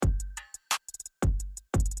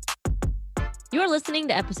You're listening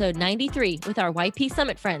to episode 93 with our YP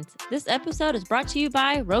Summit friends. This episode is brought to you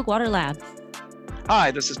by Rogue Water Lab. Hi,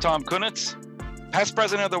 this is Tom Kunitz, past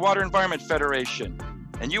president of the Water Environment Federation,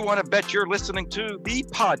 and you want to bet you're listening to the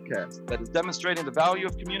podcast that is demonstrating the value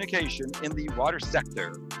of communication in the water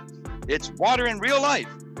sector. It's Water in Real Life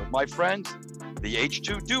with my friends, the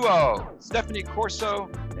H2 duo, Stephanie Corso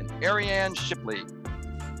and Ariane Shipley.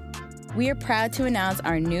 We are proud to announce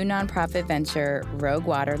our new nonprofit venture, Rogue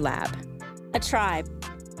Water Lab. A tribe,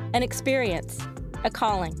 an experience, a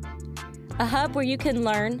calling, a hub where you can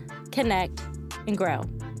learn, connect, and grow.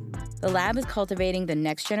 The lab is cultivating the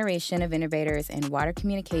next generation of innovators in water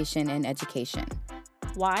communication and education.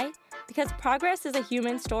 Why? Because progress is a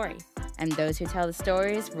human story. And those who tell the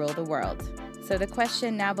stories rule the world. So the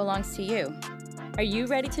question now belongs to you. Are you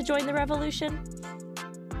ready to join the revolution?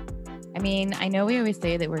 I mean, I know we always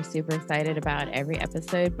say that we're super excited about every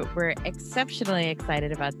episode, but we're exceptionally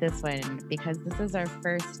excited about this one because this is our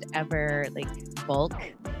first ever bulk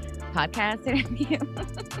podcast interview.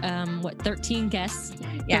 13 guests?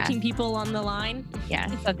 Yeah. 13 people on the line?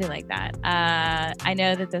 Yeah, something like that. I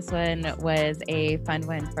know that this one was a fun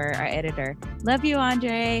one for our editor. Love you,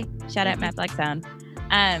 Andre. Shout out Matt Blacksound.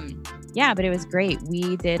 Yeah, but it was great.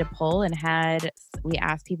 We did a poll and we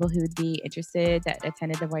asked people who would be interested that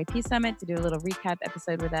attended the YP Summit to do a little recap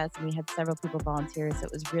episode with us. And we had several people volunteer, so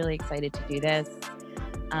it was really excited to do this.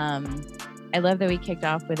 I love that we kicked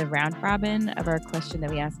off with a round robin of our question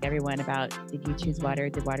that we ask everyone about, did you choose water?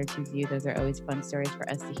 Did water choose you? Those are always fun stories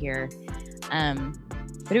for us to hear.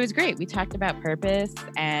 But it was great. We talked about purpose,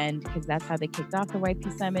 and because that's how they kicked off the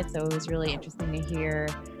YP Summit. So it was really interesting to hear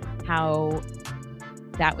how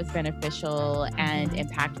that was beneficial and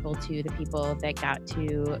impactful to the people that got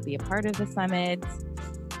to be a part of the summit.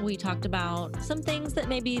 We talked about some things that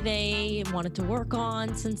maybe they wanted to work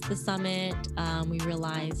on since the summit. We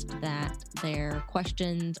realized that their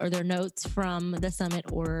questions or their notes from the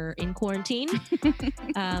summit were in quarantine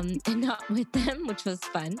and not with them, which was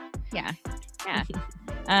fun. Yeah.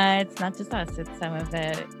 It's not just us. It's some of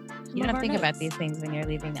the... You don't think about these things when you're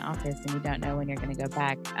leaving the office and you don't know when you're going to go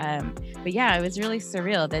back. But yeah, it was really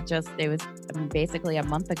surreal that it was basically a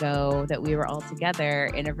month ago that we were all together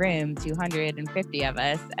in a room, 250 of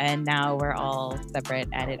us, and now we're all separate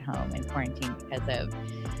and at home in quarantine because of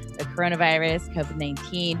the coronavirus,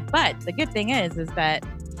 COVID-19. But the good thing is that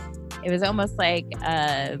it was almost like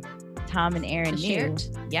Tom and Aaron knew.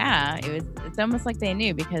 Yeah, it's almost like they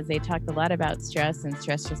knew because they talked a lot about stress and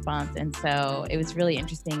stress response. And so it was really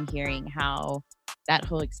interesting hearing how that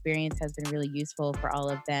whole experience has been really useful for all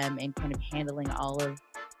of them in kind of handling all of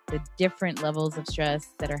the different levels of stress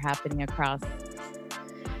that are happening across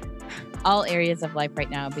all areas of life right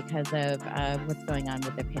now because of what's going on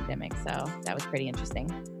with the pandemic. So that was pretty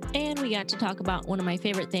interesting. And we got to talk about one of my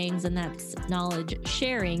favorite things, and that's knowledge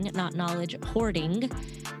sharing, not knowledge hoarding.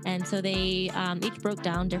 And so they each broke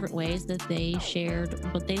down different ways that they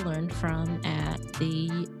shared what they learned from at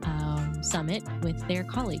the summit with their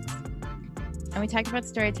colleagues. And we talked about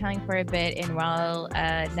storytelling for a bit, and while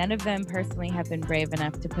none of them personally have been brave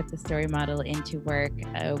enough to put the story model into work,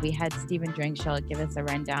 we had Stephen Dringshall give us a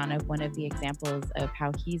rundown of one of the examples of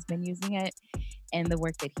how he's been using it and the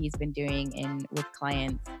work that he's been doing with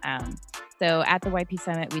clients. So at the YP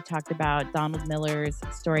Summit, we talked about Donald Miller's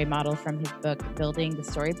story model from his book, Building the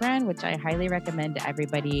Story Brand, which I highly recommend to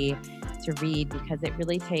everybody to read because it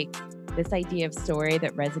really takes this idea of story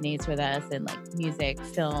that resonates with us in music,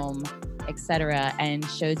 film, etc., and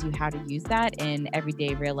shows you how to use that in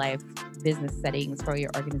everyday real life business settings for your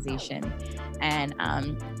organization. And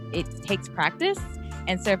it takes practice.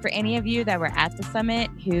 And so for any of you that were at the summit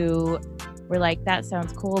who were like, that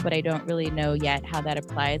sounds cool, but I don't really know yet how that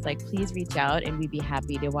applies, please reach out and we'd be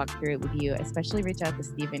happy to walk through it with you. Especially reach out to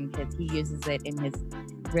Stephen because he uses it in his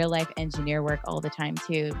real life engineer work all the time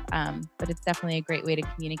too. But it's definitely a great way to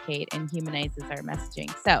communicate and humanizes our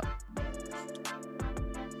messaging. So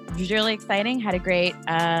it was really exciting. Had a great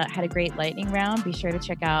lightning round. Be sure to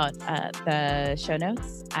check out the show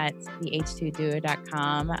notes at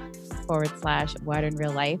theh2duo.com/water in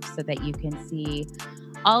real life so that you can see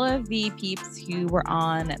all of the peeps who were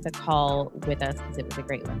on the call with us because it was a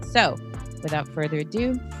great one. So without further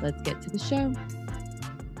ado, let's get to the show.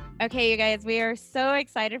 Okay, you guys, we are so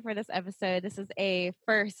excited for this episode. This is a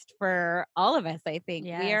first for all of us, I think.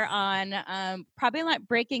 Yes. We are on probably not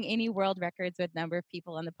breaking any world records with number of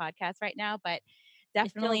people on the podcast right now, but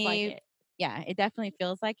definitely, it definitely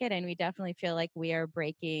feels like it. And we definitely feel like we are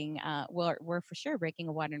breaking, we're for sure breaking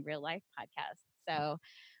a Water in Real Life podcast. So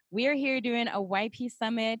we are here doing a YP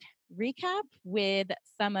Summit recap with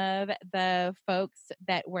some of the folks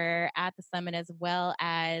that were at the summit as well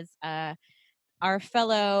as our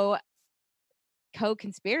fellow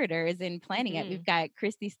co-conspirators in planning it. We've got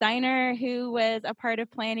Christy Steiner, who was a part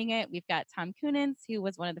of planning it. We've got Tom Kunitz, who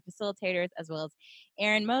was one of the facilitators, as well as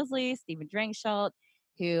Aaron Mosley, Stephen Drangsholt,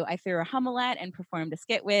 who I threw a Hummel at and performed a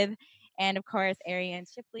skit with, and of course, Ariane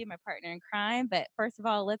Shipley, my partner in crime. But first of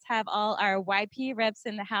all, let's have all our YP reps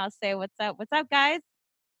in the house say what's up. What's up, guys?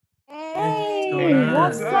 Hey,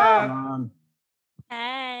 what's up?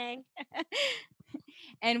 Hey.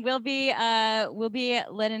 And we'll be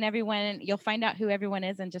letting everyone, you'll find out who everyone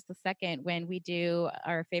is in just a second when we do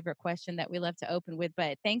our favorite question that we love to open with.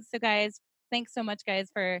 But thanks so much guys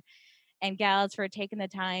and gals for taking the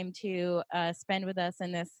time to spend with us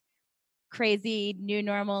in this crazy new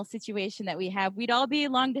normal situation that we have. We'd all be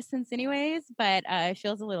long distance anyways, but it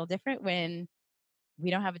feels a little different when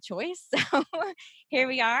we don't have a choice. So here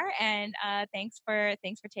we are, and thanks for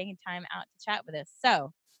taking time out to chat with us.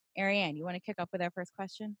 So Ariane, you want to kick off with our first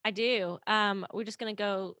question? I do. We're just going to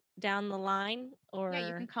go down the line, or yeah,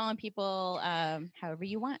 you can call on people however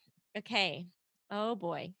you want. Okay. Oh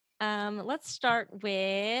boy. Let's start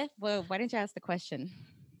with. Well, why didn't you ask the question?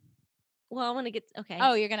 Well, I want to get. Okay.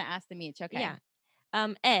 Oh, you're going to ask them each. Okay. Yeah.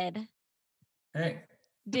 Ed. Hey.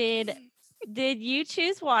 Did you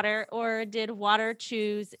choose water, or did water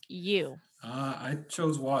choose you? I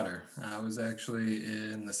chose water. I was actually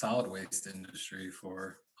in the solid waste industry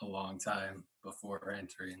for a long time before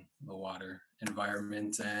entering the water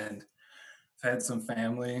environment, and I've had some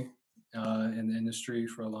family in the industry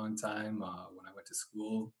for a long time. When I went to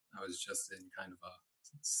school, I was just in kind of a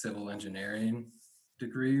civil engineering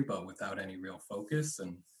degree, but without any real focus.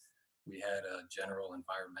 And we had a general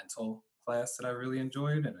environmental class that I really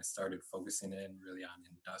enjoyed, and I started focusing in really on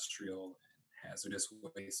industrial and hazardous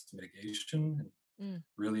waste mitigation, and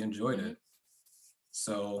really enjoyed it.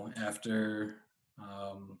 So after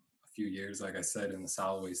a few years, like I said, in the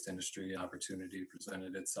solid waste industry, an opportunity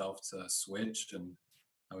presented itself to switch, and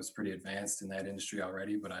I was pretty advanced in that industry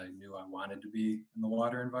already, but I knew I wanted to be in the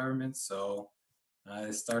water environment, so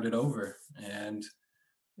I started over, and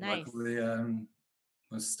luckily I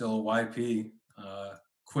was still a YP,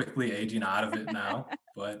 quickly aging out of it now,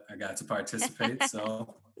 but I got to participate,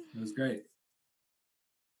 so it was great.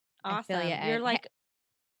 Awesome.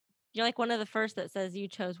 You're like one of the first that says you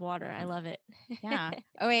chose water. I love it. Yeah.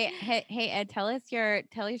 Oh wait, hey Ed, tell us your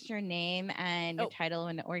name and your title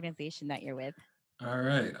and the organization that you're with. All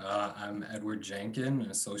right. I'm Edward Jenkin,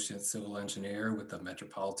 an associate civil engineer with the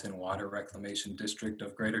Metropolitan Water Reclamation District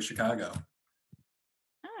of Greater Chicago.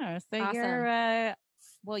 Oh, so awesome. You're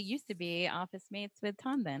used to be office mates with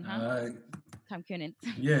Tom then, huh? Tom Kunitz.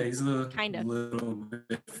 Yeah, he's a little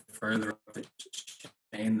bit further up the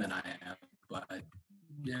chain than I am, but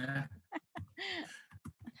yeah.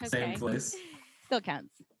 Okay. Same place. Still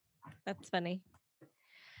counts. That's funny.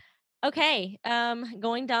 Okay.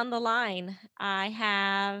 Going down the line, I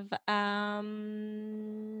have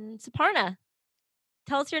Suparna.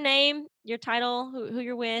 Tell us your name, your title, who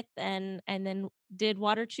you're with, and then did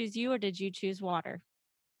water choose you, or did you choose water?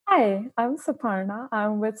 Hi, I'm Suparna.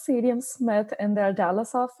 I'm with CDM Smith in their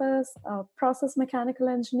Dallas office, process mechanical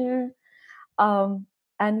engineer.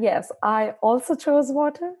 And yes, I also chose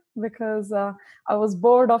water because I was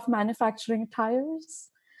bored of manufacturing tires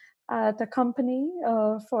at a company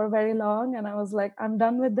for very long. And I was like, I'm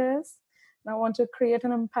done with this. And I want to create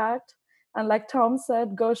an impact. And like Tom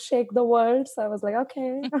said, go shake the world. So I was like,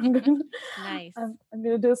 okay, I'm going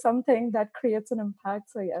to do something that creates an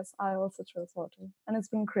impact. So yes, I also chose water. And it's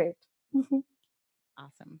been great.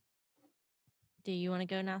 Awesome. Do you want to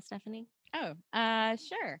go now, Stephanie? Oh,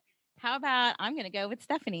 sure. How about I'm going to go with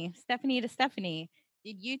Stephanie. Stephanie,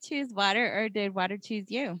 did you choose water or did water choose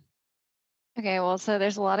you? Okay, well, so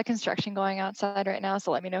there's a lot of construction going outside right now,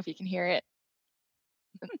 so let me know if you can hear it.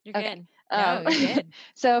 You're good. No, you're good.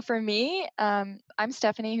 So for me, I'm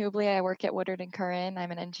Stephanie Hubley. I work at Woodard & Curran.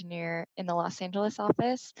 I'm an engineer in the Los Angeles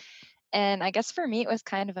office. And I guess for me, it was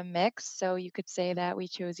kind of a mix. So you could say that we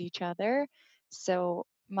chose each other. So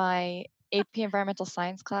my AP environmental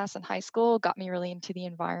science class in high school got me really into the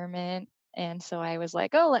environment. And so I was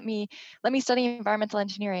like, oh, let me study environmental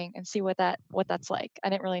engineering and see what that's like. I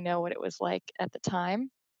didn't really know what it was like at the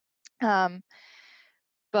time.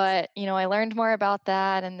 But, I learned more about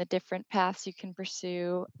that and the different paths you can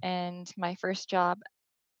pursue. And my first job,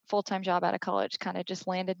 full-time job out of college, kind of just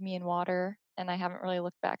landed me in water. And I haven't really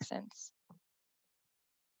looked back since.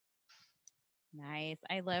 Nice.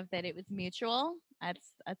 I love that it was mutual.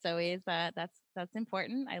 That's always that's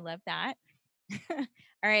important. I love that.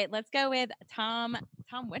 All right, let's go with Tom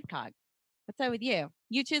Woodcock. What's up with you?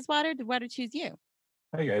 You choose water. Did water choose you?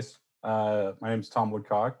 Hey guys. My name is Tom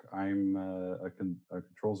Woodcock. I'm a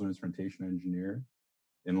controls and instrumentation engineer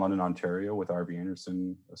in London, Ontario with RV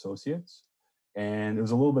Anderson Associates. And it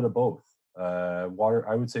was a little bit of both. I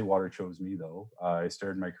would say water chose me though. I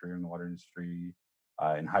started my career in the water industry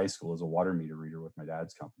in high school as a water meter reader with my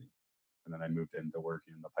dad's company. And then I moved into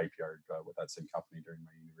working in the pipe yard with that same company during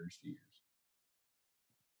my university years.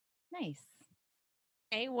 Nice.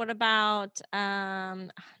 Okay, what about now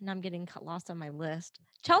I'm getting lost on my list.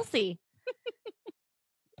 Chelsea.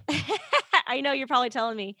 I know you're probably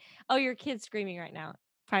telling me, oh, your kid's screaming right now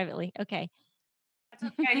privately. Okay.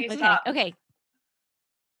 That's okay. You Okay. stop. Okay.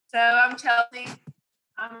 So I'm Chelsea.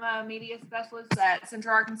 I'm a media specialist at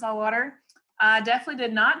Central Arkansas Water. I definitely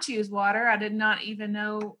did not choose water. I did not even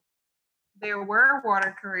know there were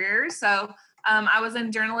water careers. So I was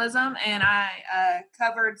in journalism, and I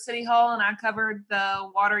covered City Hall, and I covered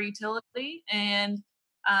the water utility. And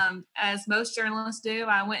as most journalists do,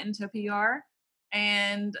 I went into PR,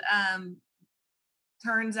 and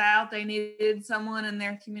turns out they needed someone in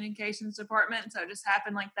their communications department. So it just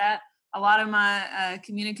happened like that. A lot of my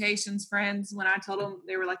communications friends, when I told them,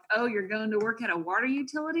 they were like, oh, you're going to work at a water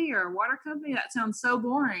utility or a water company? That sounds so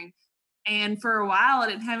boring. And for a while, I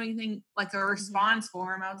didn't have anything like a response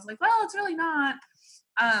for them. I was like, well, it's really not.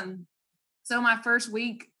 So my first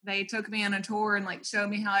week, they took me on a tour and like showed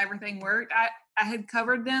me how everything worked. I had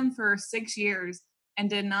covered them for 6 years and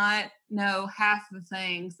did not know half the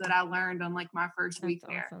things that I learned on like my first week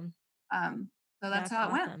there. Awesome. So that's how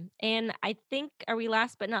it went. And I think, are we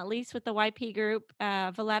last but not least with the YP group,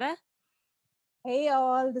 Valletta? Hey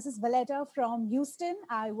all, this is Valletta from Houston.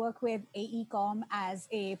 I work with AECOM as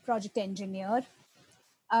a project engineer.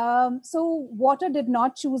 So water did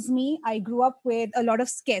not choose me. I grew up with a lot of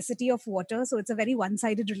scarcity of water, so it's a very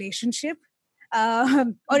one-sided relationship,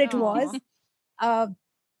 or it was.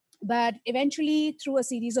 But eventually, through a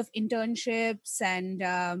series of internships and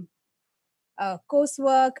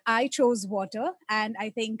coursework, I chose water. And I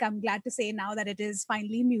think I'm glad to say now that it is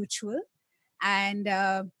finally mutual. And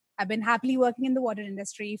I've been happily working in the water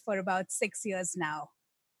industry for about 6 years now.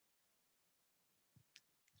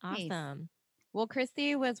 Awesome. Nice. Well,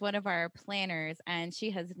 Christy was one of our planners, and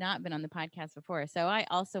she has not been on the podcast before. So I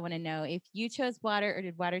also want to know if you chose water, or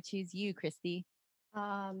did water choose you, Christy?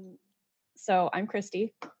 So I'm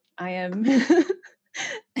Christy. I am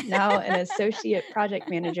now an associate project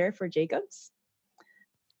manager for Jacobs.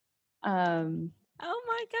 Oh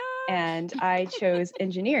my gosh. And I chose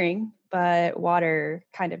engineering, but water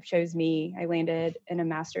kind of chose me. I landed in a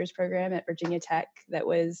master's program at Virginia Tech that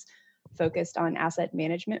was focused on asset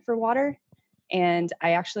management for water. And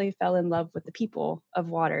I actually fell in love with the people of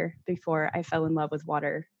water before I fell in love with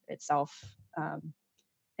water itself.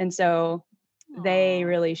 And so they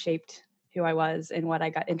really shaped who I was and what I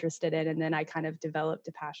got interested in. And then I kind of developed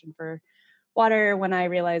a passion for water when I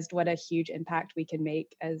realized what a huge impact we can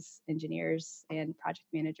make as engineers and project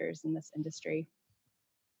managers in this industry.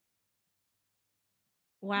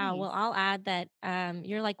 Wow. Well, I'll add that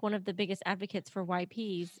you're like one of the biggest advocates for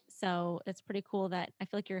YPs. So it's pretty cool that I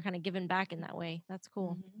feel like you're kind of giving back in that way. That's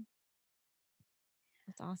cool. Mm-hmm.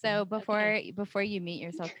 That's awesome. So before you meet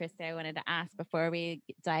yourself, Christy, I wanted to ask, before we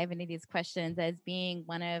dive into these questions, as being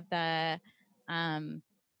one of the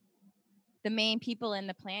main people in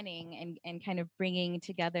the planning and kind of bringing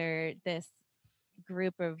together this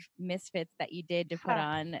group of misfits that you did to put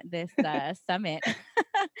on this summit,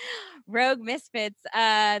 rogue misfits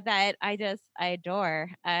that I adore.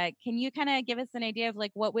 Can you kind of give us an idea of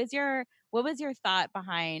like what was your thought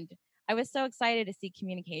behind? I was so excited to see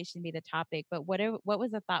communication be the topic, but what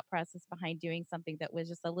was the thought process behind doing something that was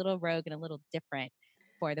just a little rogue and a little different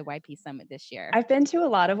for the YP Summit this year? I've been to a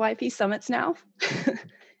lot of YP Summits now.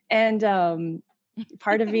 And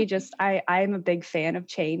part of me I'm a big fan of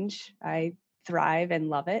change. I thrive and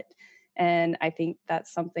love it. And I think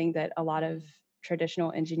that's something that a lot of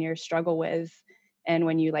traditional engineers struggle with. And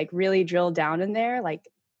when you like really drill down in there, like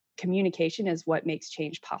communication is what makes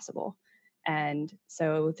change possible. And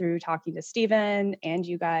so through talking to Stephen and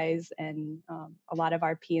you guys and a lot of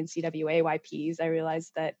our PNCWA YPs, I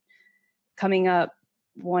realized that coming up,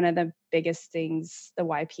 one of the biggest things the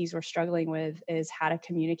YPs were struggling with is how to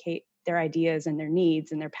communicate their ideas and their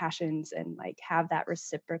needs and their passions and like have that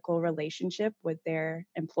reciprocal relationship with their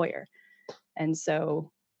employer. And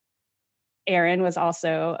so Aaron was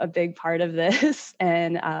also a big part of this,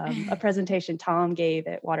 and a presentation Tom gave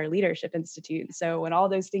at Water Leadership Institute. And so when all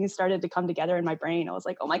those things started to come together in my brain, I was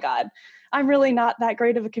like, oh my God, I'm really not that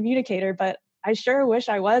great of a communicator, but I sure wish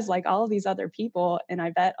I was like all of these other people. And I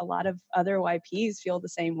bet a lot of other YPs feel the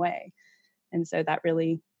same way. And so that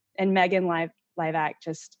really, and Megan Livac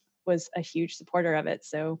just was a huge supporter of it.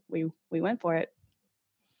 So we went for it.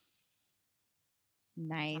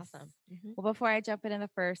 Nice. Awesome. Mm-hmm. Well, before I jump into the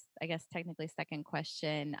first, I guess technically second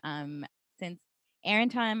question, since Aaron,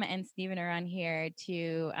 Tom, and Stephen are on here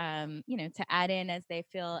to, to add in as they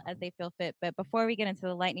feel fit. But before we get into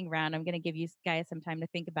the lightning round, I'm going to give you guys some time to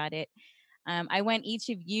think about it. I want each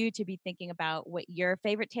of you to be thinking about what your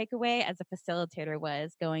favorite takeaway as a facilitator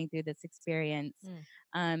was going through this experience.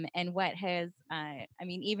 And what has,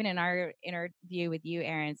 even in our interview with you,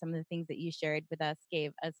 Aaron, some of the things that you shared with us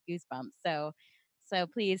gave us goosebumps. So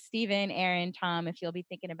please, Stephen, Aaron, Tom, if you'll be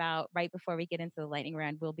thinking about right before we get into the lightning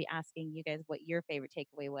round, we'll be asking you guys what your favorite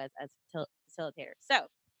takeaway was as a facilitator. So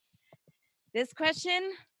this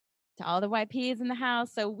question to all the YPs in the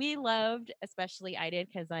house. So we loved, especially I did,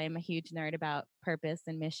 because I am a huge nerd about purpose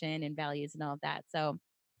and mission and values and all of that. So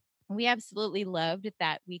we absolutely loved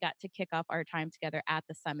that we got to kick off our time together at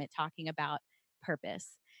the summit talking about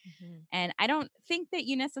purpose. Mm-hmm. And I don't think that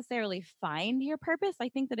you necessarily find your purpose. I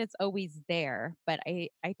think that it's always there, but I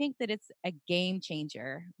think that it's a game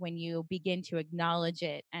changer when you begin to acknowledge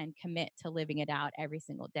it and commit to living it out every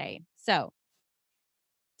single day. So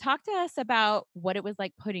talk to us about what it was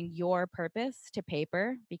like putting your purpose to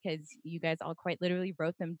paper, because you guys all quite literally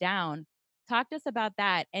wrote them down. Talk to us about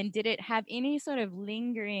that. And did it have any sort of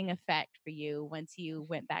lingering effect for you once you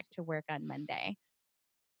went back to work on Monday?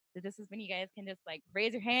 So this is when you guys can just like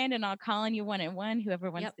raise your hand and I'll call on you one on one,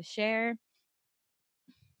 whoever wants to share.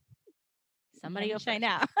 Somebody go shine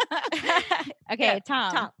first. out. Okay,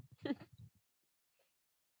 Tom.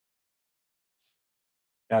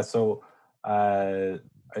 Yeah, so I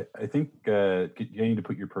think getting to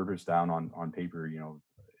put your purpose down on paper,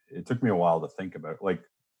 it took me a while to think about it. Like,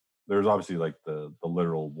 there's obviously like the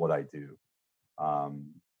literal what I do.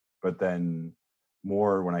 But then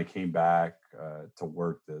more when I came back to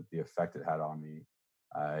work, the effect it had on me,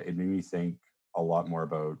 it made me think a lot more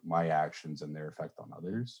about my actions and their effect on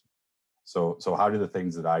others. So how do the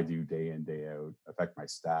things that I do day in, day out affect my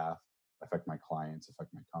staff, affect my clients,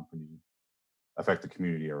 affect my company, affect the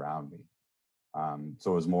community around me?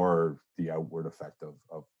 So it was more the outward effect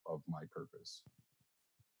of my purpose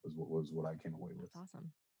was what I came away with. That's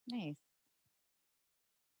awesome. Nice.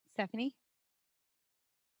 Stephanie?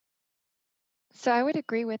 So I would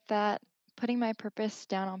agree with that. Putting my purpose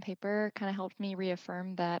down on paper kind of helped me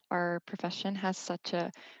reaffirm that our profession has such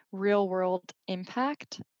a real world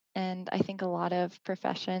impact. And I think a lot of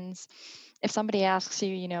professions, if somebody asks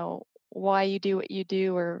you, why you do what you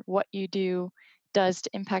do or what you do does to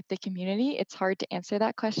impact the community, it's hard to answer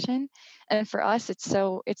that question. And for us, it's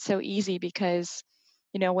so easy because,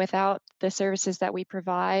 without the services that we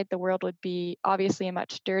provide, the world would be obviously a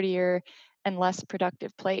much dirtier and less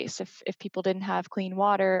productive place if people didn't have clean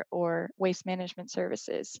water or waste management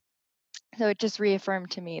services. So it just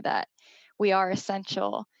reaffirmed to me that we are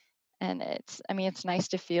essential, and it's nice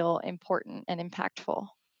to feel important and impactful.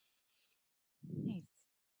 Nice.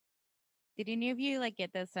 Did any of you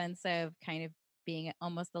get the sense of kind of being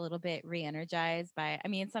almost a little bit re-energized by,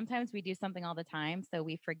 sometimes we do something all the time, so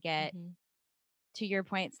we forget, to your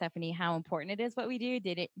point, Stephanie, how important it is what we do.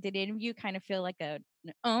 Did any of you kind of feel like an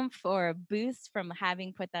oomph or a boost from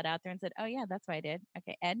having put that out there and said, oh yeah, that's what I did?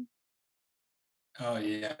 Okay, Ed? Oh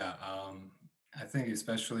yeah. I think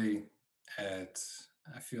especially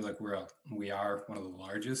I feel like we are one of the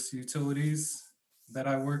largest utilities that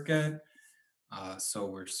I work at. So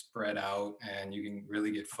we're spread out and you can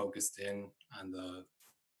really get focused in on the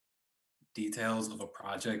details of a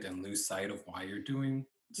project and lose sight of why you're doing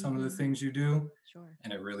some of the things you do. Sure.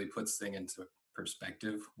 And it really puts things into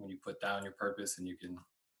perspective when you put down your purpose and you can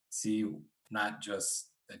see not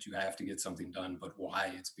just that you have to get something done, but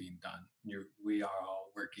why it's being done. We are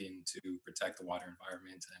all working to protect the water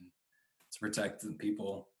environment and to protect the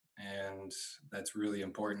people. And that's really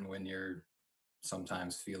important when you're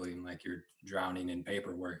sometimes feeling like you're drowning in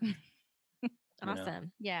paperwork.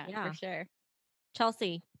 Awesome. Yeah, for sure.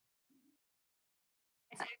 Chelsea.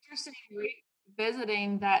 It's interesting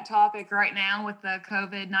revisiting that topic right now with the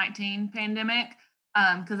COVID-19 pandemic,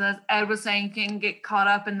 because as Ed was saying, you can get caught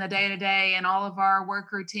up in the day-to-day and all of our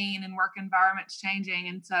work routine and work environments changing.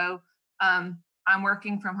 And so I'm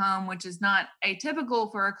working from home, which is not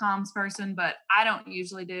atypical for a comms person, but I don't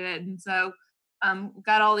usually do it. And so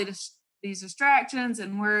got all these distractions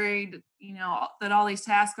and worried, that all these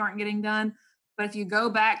tasks aren't getting done. But if you go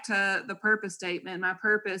back to the purpose statement, my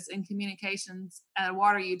purpose in communications at a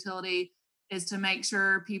water utility is to make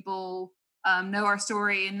sure people know our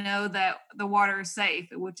story and know that the water is safe,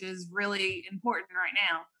 which is really important right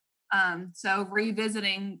now. So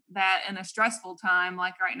revisiting that in a stressful time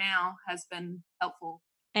like right now has been helpful.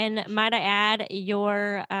 And might I add,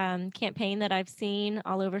 your campaign that I've seen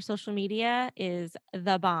all over social media is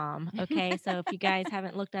the bomb. Okay, so if you guys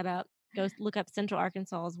haven't looked that up, go look up Central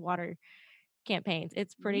Arkansas's water campaigns.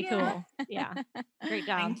 It's pretty cool. Yeah, great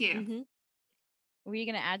job. Thank you. Mhm. Were you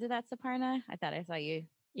going to add to that, Saparna? I thought I saw you.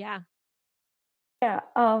 Yeah. Yeah,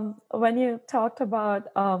 when you talked about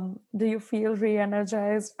do you feel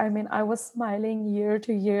re-energized? I mean, I was smiling year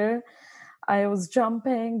to year. I was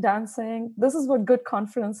jumping, dancing. This is what good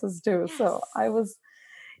conferences do. So I was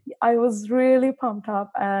really pumped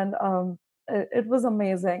up, and it was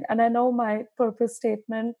amazing. And I know my purpose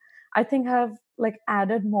statement, I think I've like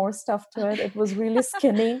added more stuff to it. It was really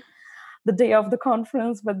skinny the day of the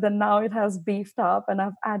conference, but then now it has beefed up, and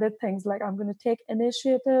I've added things like I'm going to take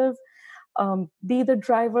initiative, be the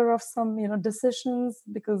driver of some decisions,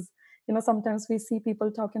 because sometimes we see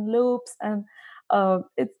people talk in loops, and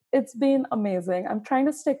it's been amazing. I'm trying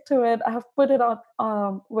to stick to it. I have put it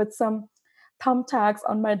on with some thumbtacks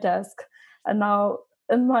on my desk, and now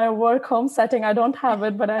in my work home setting I don't have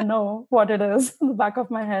it, but I know what it is in the back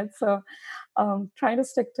of my head. So trying to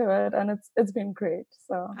stick to it, and it's been great.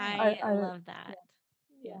 So I love that.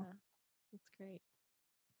 Yeah, that's great.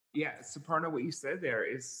 Yeah, Saparna, what you said there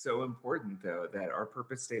is so important, though, that our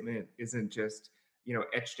purpose statement isn't just,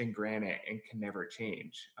 etched in granite and can never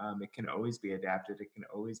change. It can always be adapted. It can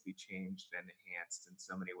always be changed and enhanced in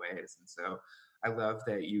so many ways. And so I love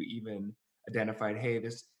that you even identified, hey,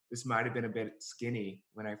 this might have been a bit skinny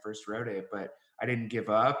when I first wrote it, but I didn't give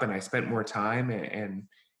up, and I spent more time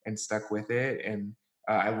and stuck with it. And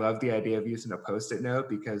I love the idea of using a Post-it note,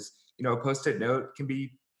 because a Post-it note can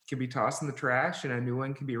be tossed in the trash and a new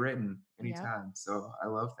one can be written anytime. So I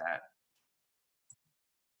love that.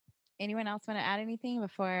 Anyone else want to add anything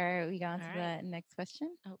before we go on to the next question?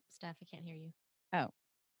 Oh, Steph, I can't hear you. Oh,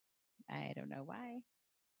 I don't know why.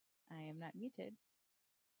 I am not muted.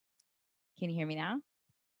 Can you hear me now?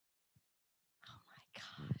 Oh my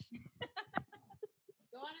gosh.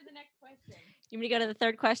 Go on to the next question. You want me to go to the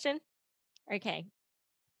third question? Okay.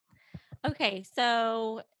 Okay,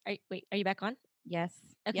 so are you back on? Yes.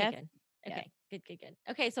 Okay, yes. good. Okay, good.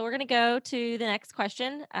 Okay, so we're going to go to the next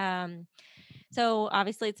question. So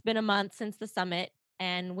obviously it's been a month since the summit.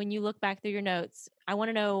 And when you look back through your notes, I want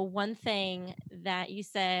to know one thing that you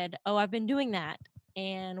said, oh, I've been doing that.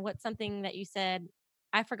 And what's something that you said,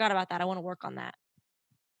 I forgot about that. I want to work on that.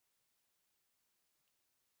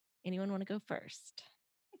 Anyone want to go first?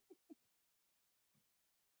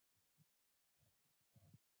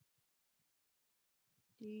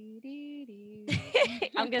 I'm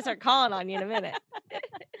going to start calling on you in a minute.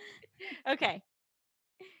 Okay.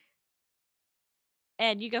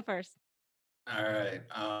 Ed, you go first. All right.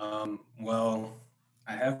 Well,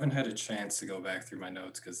 I haven't had a chance to go back through my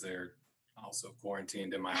notes because they're also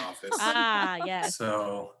quarantined in my office. Yes.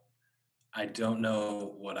 So I don't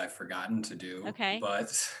know what I've forgotten to do. Okay.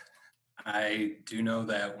 But I do know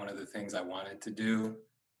that one of the things I wanted to do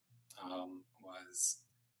was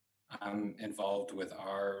I'm involved with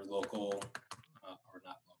our local, or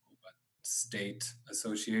not local, but state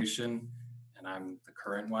association. And I'm the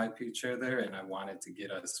current YP chair there, and I wanted to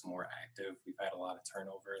get us more active. We've had a lot of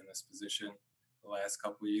turnover in this position the last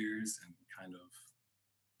couple of years, and kind of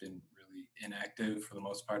been really inactive for the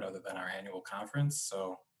most part, other than our annual conference.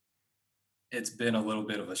 So it's been a little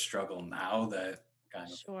bit of a struggle now that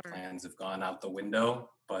kind of plans have gone out the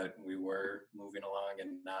window, but we were moving along,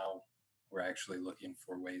 and now we're actually looking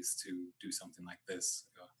for ways to do something like this,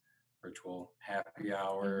 like a virtual happy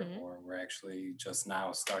hour, or we're actually just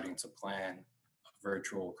now starting to plan a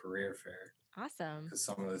virtual career fair. Awesome. Because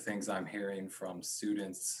some of the things I'm hearing from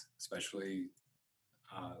students, especially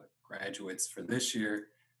graduates for this year,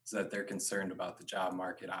 is that they're concerned about the job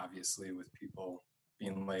market, obviously, with people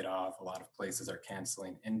being laid off. A lot of places are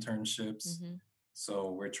canceling internships.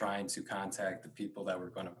 So we're trying to contact the people that were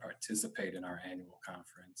going to participate in our annual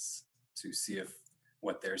conference to see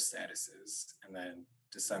what their status is, and then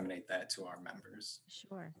disseminate that to our members.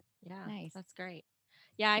 Sure. Yeah. Nice. That's great.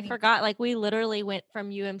 Yeah, I forgot. Like, we literally went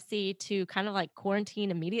from UMC to kind of like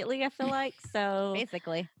quarantine immediately, I feel like. So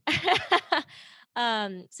basically.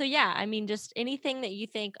 So yeah, I mean, just anything that you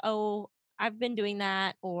think, oh, I've been doing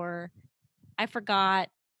that, or I forgot,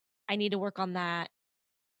 I need to work on that.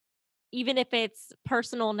 Even if it's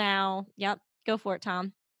personal now. Yep. Go for it,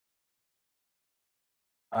 Tom.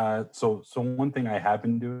 So one thing I have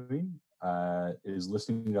been doing is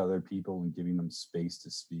listening to other people and giving them space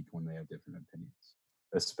to speak when they have different opinions,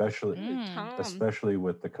 especially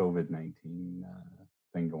with the COVID-19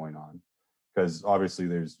 thing going on. Because obviously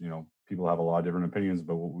there's, people have a lot of different opinions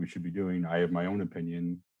about what we should be doing. I have my own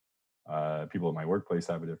opinion. People at my workplace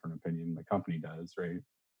have a different opinion. My company does, right?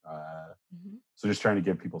 So just trying to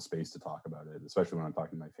give people space to talk about it, especially when I'm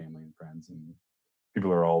talking to my family and friends, and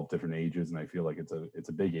people are all different ages, and I feel like it's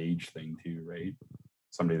a big age thing too, right?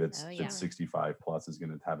 Somebody that's 65 plus is going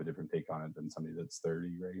to have a different take on it than somebody that's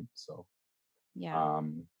 30, right? So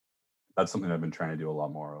that's something I've been trying to do a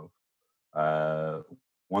lot more of.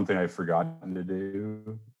 One thing I've forgotten to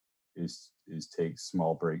do is take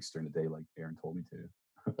small breaks during the day, like Aaron told me to,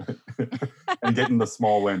 and getting the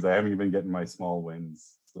small wins. I haven't even getting my small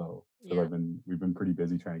wins, so because we've been pretty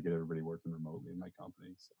busy trying to get everybody working remotely in my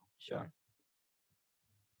company. So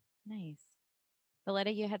Nice.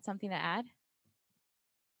 Valletta, you had something to add?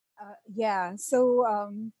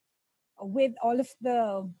 So with all of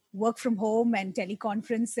the work from home and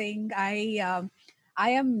teleconferencing, I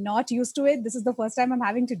am not used to it. This is the first time I'm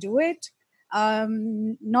having to do it.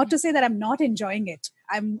 Not to say that I'm not enjoying it.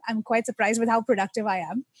 I'm quite surprised with how productive I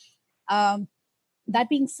am. That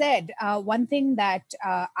being said, one thing that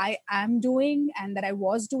I am doing and that I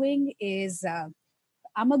was doing is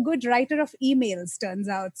I'm a good writer of emails, turns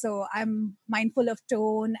out. So I'm mindful of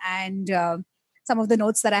tone and some of the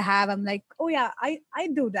notes that I have. I'm like, oh yeah, I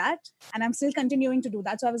do that. And I'm still continuing to do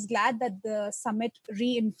that. So I was glad that the summit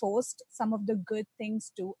reinforced some of the good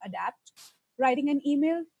things to adapt writing an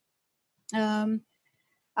email.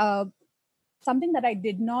 Something that I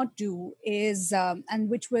did not do is, and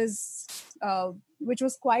which was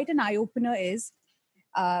quite an eye opener, is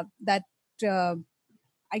that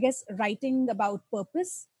I guess writing about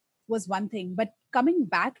purpose was one thing, but coming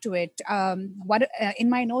back to it, in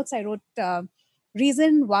my notes I wrote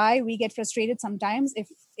reason why we get frustrated sometimes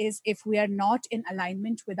if we are not in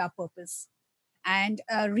alignment with our purpose, and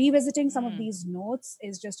revisiting some of these notes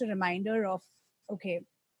is just a reminder of, okay,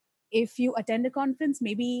 if you attend a conference,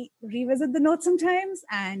 maybe revisit the notes sometimes.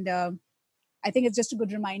 And I think it's just a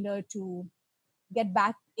good reminder to get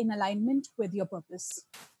back in alignment with your purpose.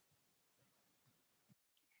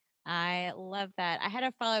 I love that. I had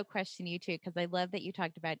a follow-up question to you too, because I love that you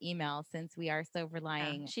talked about email, since we are so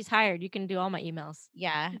relying. She's hired. You can do all my emails.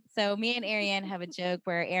 Yeah. So me and Ariane have a joke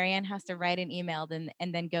where Ariane has to write an email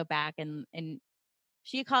and then go back and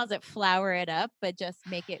she calls it flower it up, but just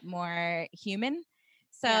make it more human.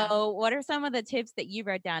 So what are some of the tips that you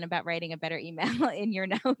wrote down about writing a better email in your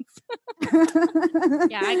notes?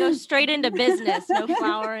 I go straight into business. No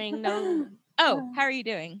flowering, no. Oh, how are you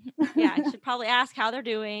doing? I should probably ask how they're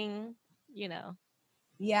doing,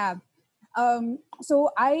 Yeah.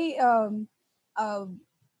 So I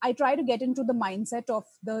try to get into the mindset of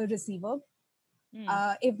the receiver.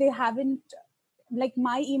 If they haven't, like,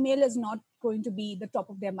 my email is not going to be the top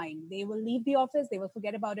of their mind. They will leave the office, they will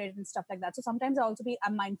forget about it and stuff like that. So sometimes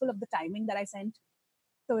I'm mindful of the timing that I sent.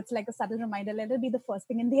 So it's like a subtle reminder, let it be the first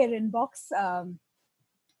thing in their inbox.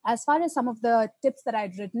 As far as some of the tips that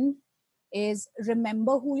I'd written is,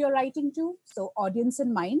 remember who you're writing to. So audience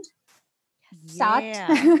in mind. Start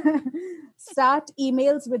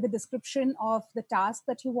emails with the description of the task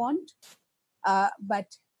that you want,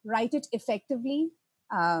 but write it effectively.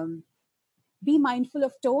 Be mindful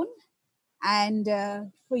of tone. And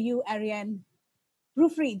for you, Ariane,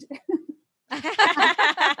 proofread.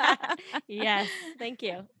 Yes, thank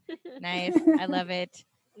you. Nice. I love it.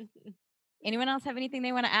 Anyone else have anything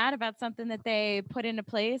they want to add about something that they put into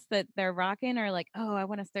place that they're rocking, or like, oh, I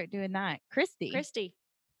want to start doing that? Christy.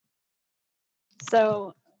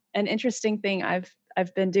 So an interesting thing I've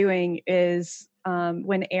been doing is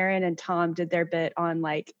when Aaron and Tom did their bit on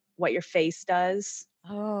like what your face does.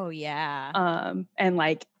 Oh yeah. And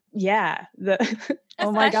like,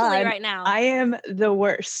 oh my God, right now. I am the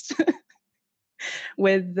worst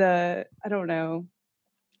with the, I don't know,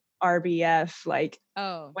 RBF, like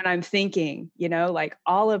when I'm thinking, like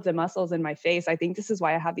all of the muscles in my face. I think this is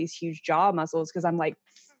why I have these huge jaw muscles, because I'm like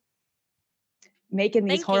making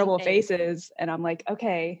these horrible faces, and I'm like,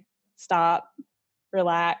 okay, stop,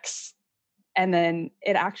 relax. And then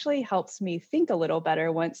it actually helps me think a little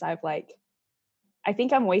better once I've like, I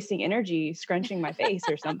think I'm wasting energy scrunching my face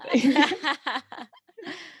or something.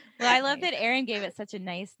 Well, I love that Aaron gave it such a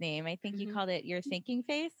nice name. I think you called it your thinking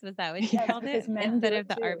face. Was that what you called it? Instead of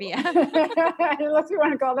the RBF? Unless you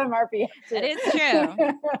want to call them RBF. That is true.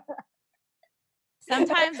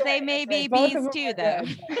 Sometimes they may be bees too, though.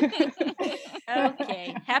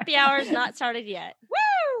 Okay. Happy hour's not started yet.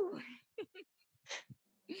 Woo!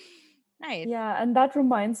 Nice. Yeah, and that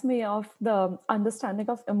reminds me of the understanding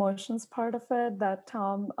of emotions part of it that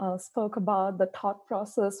Tom spoke about, the thought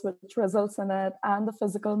process which results in it, and the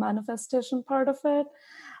physical manifestation part of it.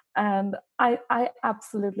 And I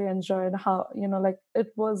absolutely enjoyed how, like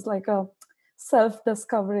it was like a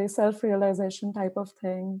self-discovery, self-realization type of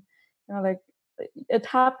thing. Like it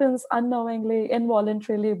happens unknowingly,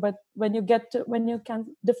 involuntarily, but when you can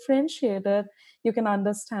differentiate it, you can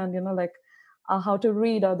understand, like how to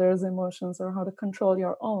read others' emotions or how to control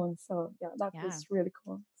your own. So yeah, that was really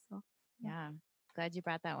cool. So yeah, glad you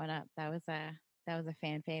brought that one up. That was a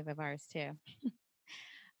fan fave of ours too.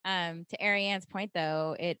 To Ariane's point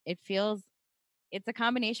though, it feels, it's a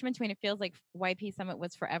combination between, it feels like YP Summit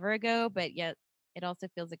was forever ago, but yet it also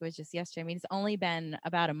feels like it was just yesterday. I mean, it's only been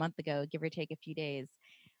about a month ago, give or take a few days,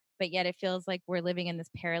 but yet it feels like we're living in this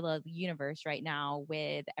parallel universe right now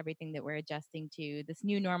with everything that we're adjusting to, this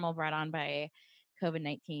new normal brought on by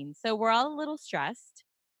COVID-19. So we're all a little stressed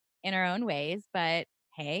in our own ways, but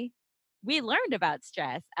hey, we learned about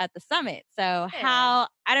stress at the summit. So how,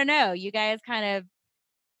 I don't know, you guys kind of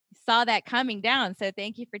saw that coming down. So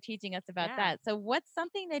thank you for teaching us about that. So what's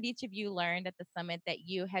something that each of you learned at the summit that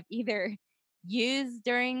you have either used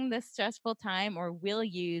during this stressful time or will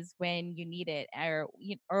use when you need it,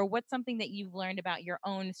 or what's something that you've learned about your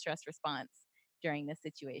own stress response during this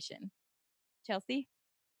situation? Chelsea?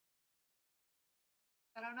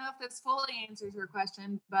 I don't know if this fully answers your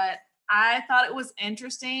question, but I thought it was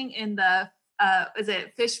interesting in the is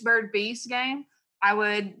it Fish Bird Beast game? I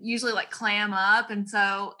would usually like clam up, and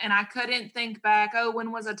I couldn't think back, oh,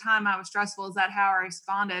 when was a time I was stressful? Is that how I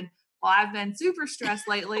responded? Well, I've been super stressed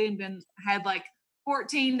lately and had like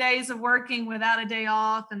 14 days of working without a day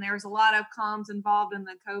off, and there was a lot of comms involved in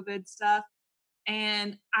the COVID stuff.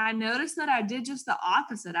 And I noticed that I did just the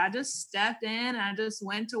opposite. I just stepped in and I just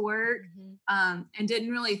went to work, and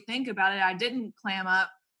didn't really think about it. I didn't clam up.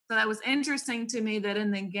 So that was interesting to me that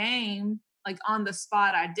in the game, like on the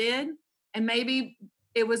spot, I did. And maybe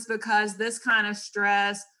it was because this kind of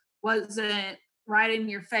stress wasn't right in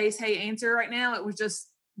your face, hey, answer right now. It was just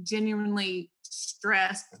genuinely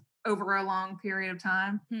stressed over a long period of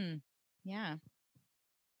time. Yeah.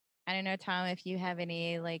 I don't know, Tom, if you have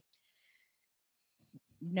any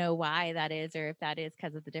know why that is, or if that is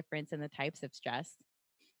because of the difference in the types of stress.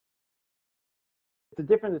 It's a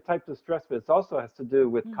different types of stress, but it also has to do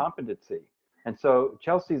with competency. And so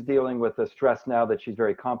Chelsea's dealing with the stress now that she's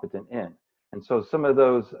very competent in. And so some of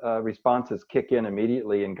those responses kick in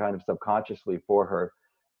immediately and kind of subconsciously for her,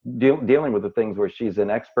 dealing with the things where she's an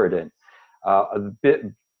expert in.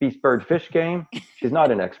 Beast Bird Fish game, she's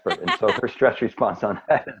not an expert. And so her stress response on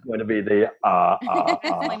that is going to be the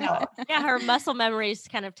Yeah, her muscle memory is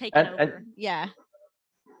kind of taken over. Yeah.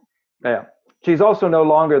 She's also no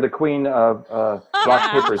longer the queen of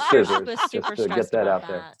rock, paper, scissors, just to get that out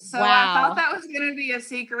there. So I thought that was going to be a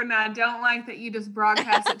secret, and I don't like that you just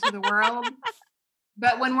broadcast it to the world.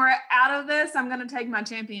 But when we're out of this, I'm going to take my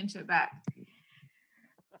championship back.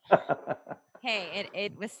 Hey,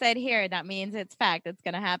 it was said here. That means it's fact. It's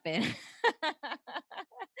going to happen.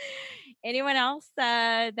 Anyone else?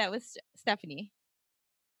 That was Stephanie.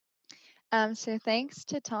 So thanks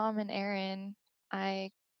to Tom and Aaron,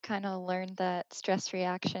 I kind of learned that stress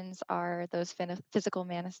reactions are those physical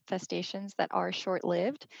manifestations that are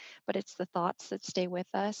short-lived, but it's the thoughts that stay with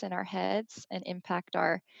us in our heads and impact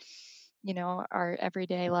our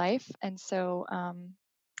everyday life. And so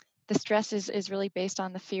the stress is really based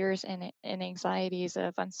on the fears and anxieties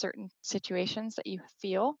of uncertain situations that you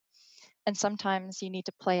feel. And sometimes you need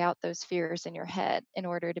to play out those fears in your head in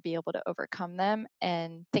order to be able to overcome them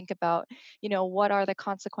and think about, what are the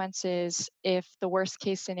consequences if the worst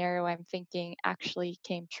case scenario I'm thinking actually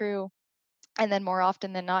came true. And then more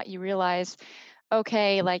often than not, you realize,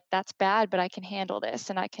 okay, like that's bad, but I can handle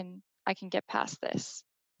this and I can get past this.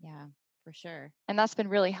 Yeah, for sure. And that's been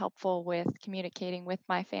really helpful with communicating with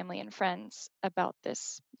my family and friends about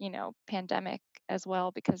this, pandemic as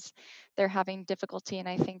well, because they're having difficulty, and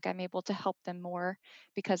I think I'm able to help them more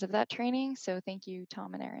because of that training. So thank you,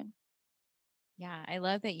 Tom and Aaron. Yeah, I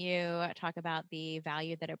love that you talk about the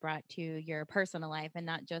value that it brought to your personal life and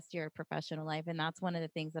not just your professional life. And that's one of the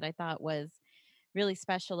things that I thought was really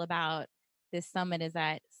special about this summit, is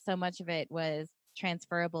that so much of it was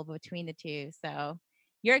transferable between the two. So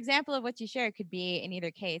your example of what you shared could be in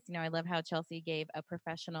either case. I love how Chelsea gave a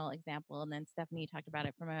professional example, and then Stephanie talked about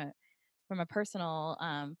it from a personal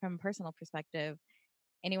perspective.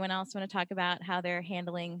 Anyone else want to talk about how they're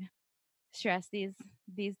handling stress these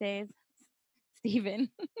days? Stephen.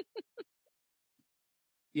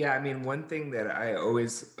 Yeah, I mean, one thing that I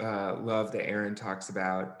always love that Aaron talks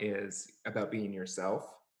about is about being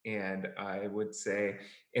yourself. And I would say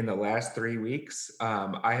in the last 3 weeks,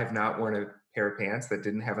 I have not worn a pair of pants that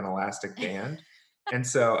didn't have an elastic band. And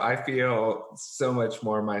so I feel so much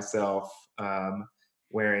more myself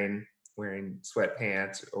wearing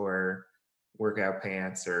sweatpants or workout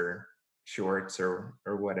pants or shorts or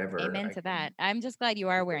whatever. Amen to that. I'm just glad you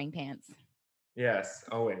are wearing pants. Yes,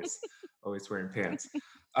 always, always wearing pants.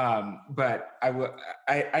 But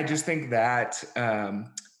I just think that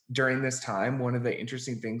during this time, one of the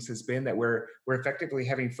interesting things has been that we're effectively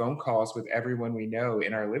having phone calls with everyone we know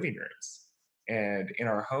in our living rooms and in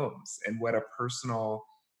our homes, and what a personal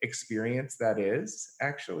experience that is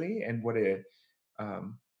actually, and what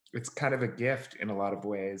it's kind of a gift in a lot of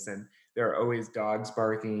ways. And there are always dogs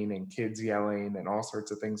barking and kids yelling and all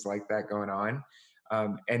sorts of things like that going on.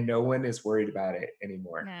 And no one is worried about it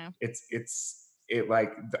anymore. No. It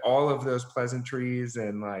like all of those pleasantries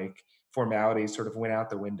and like formalities sort of went out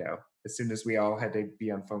the window as soon as we all had to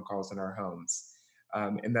be on phone calls in our homes.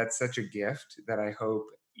 And that's such a gift that I hope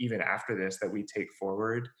even after this that we take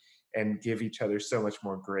forward and give each other so much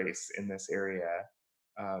more grace in this area,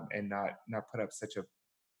 and not put up such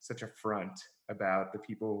a front about the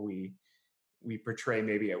people we portray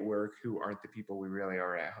maybe at work who aren't the people we really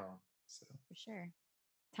are at home. So For sure.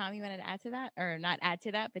 Tom, you wanted to add to that, or not add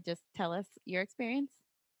to that, but just tell us your experience?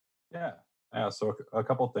 Yeah. So a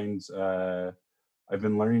couple things. I've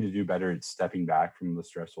been learning to do better at stepping back from the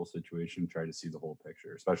stressful situation, try to see the whole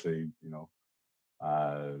picture, especially,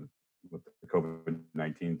 with the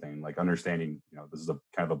COVID-19 thing, like understanding, this is a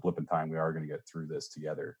kind of a blip in time. We are going to get through this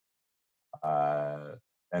together.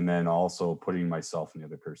 And then also putting myself in the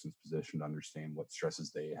other person's position to understand what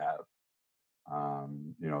stresses they have.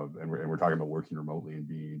 And we're talking about working remotely and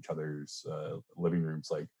being in each other's living rooms,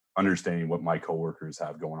 like understanding what my coworkers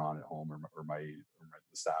have going on at home, or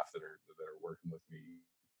the staff that are working with me,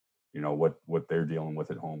 what they're dealing with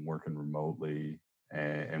at home, working remotely,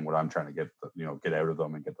 and what I'm trying to get out of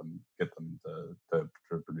them and get them to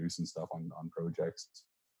produce and stuff on projects,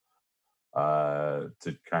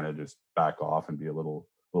 to kind of just back off and be a little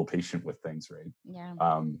patient with things, right?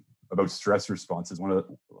 Yeah. About stress responses,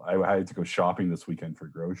 I had to go shopping this weekend for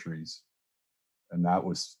groceries, and that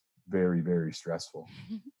was very, very stressful.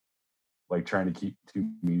 Like trying to keep 2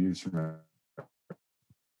 meters from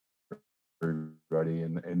everybody,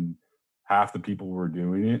 and half the people were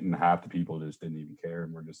doing it and half the people just didn't even care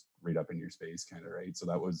and were just right up in your space, kind of, right? So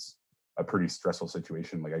that was a pretty stressful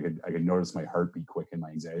situation. Like I could notice my heartbeat quick and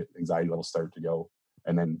my anxiety levels start to go,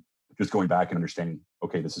 and then just going back and understanding,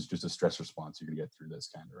 okay, this is just a stress response. You're gonna get through this,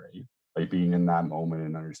 kind of, right? Like being in that moment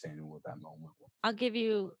and understanding what that moment was. I'll give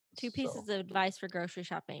you 2 pieces of advice for grocery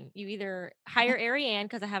shopping. You either hire Ariane,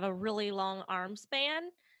 because I have a really long arm span,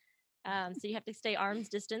 so you have to stay arm's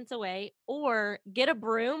distance away, or get a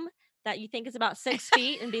broom that you think is about 6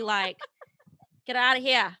 feet and be like, "Get out of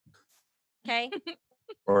here." Okay?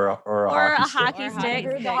 Or a hockey stick.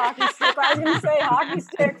 The hockey stick. I was going to say hockey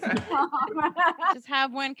sticks. Just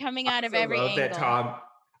have one coming out of every love angle. that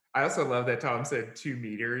I also love that Tom said 2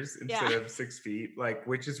 meters instead of 6 feet, like,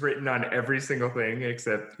 which is written on every single thing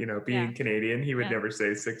except, being Canadian, he would never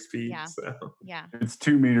say 6 feet. Yeah. So Yeah. It's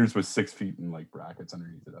 2 meters with 6 feet in like brackets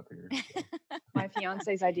underneath it up here. So. My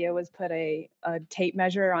fiance's idea was put a tape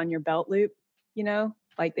measure on your belt loop,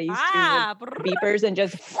 like they used to with beepers, and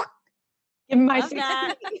just give him my 6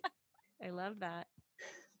 feet. I love that.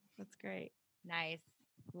 That's great. Nice.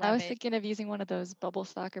 I was thinking of using one of those bubble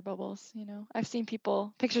soccer bubbles. I've seen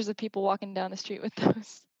pictures of people walking down the street with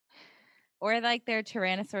those. Or like their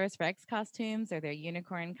Tyrannosaurus Rex costumes or their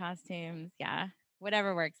unicorn costumes. Yeah.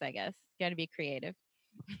 Whatever works, I guess. You got to be creative.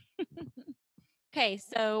 Okay,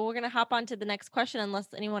 so we're going to hop on to the next question unless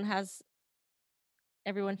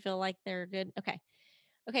everyone feel like they're good.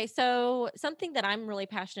 Okay, so something that I'm really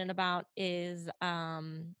passionate about is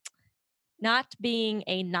not being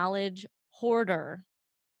a knowledge hoarder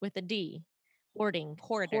with a D,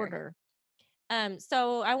 hoarder.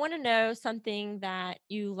 So I want to know something that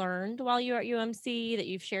you learned while you were at UMC that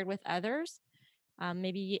you've shared with others,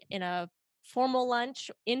 maybe in a formal lunch,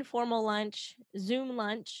 informal lunch, Zoom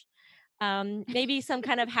lunch, maybe some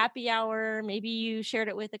kind of happy hour. Maybe you shared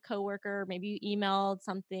it with a coworker. Maybe you emailed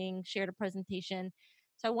something, shared a presentation.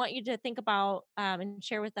 So I want you to think about and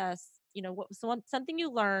share with us, something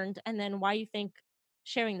you learned, and then why you think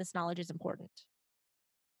sharing this knowledge is important.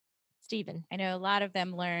 Stephen. I know a lot of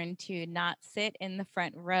them learned to not sit in the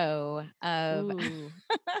front row of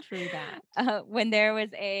true that. When there was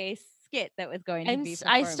a skit that was going to be performed.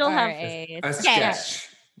 I still have a sketch.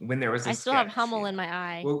 When there was a I still have Hummel in my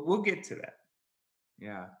eye. We'll get to that.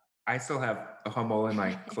 Yeah. I still have a Hummel in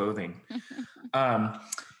my clothing.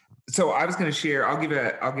 So I was going to share, I'll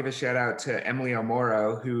give a shout out to Emily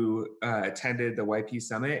Almoro, who attended the YP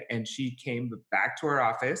Summit, and she came back to our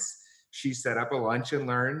office. She set up a lunch and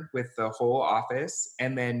learn with the whole office,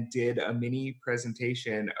 and then did a mini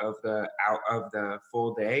presentation of the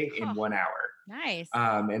full day in 1 hour. Nice.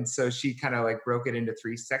 And so she kind of like broke it into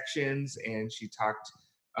 3 sections, and she talked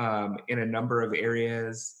in a number of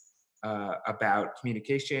areas about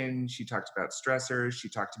communication. She talked about stressors. She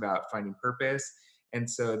talked about finding purpose. And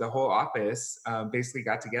so the whole office basically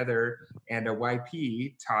got together, and a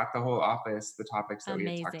YP taught the whole office the topics that we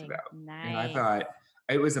had talked about. Nice. And I thought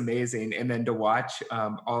it was amazing. And then to watch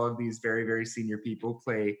all of these very, very senior people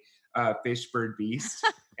play Fish, Bird, Beast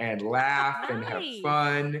and laugh and have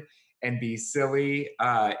fun and be silly.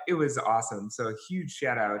 It was awesome. So a huge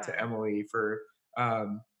shout out to Emily for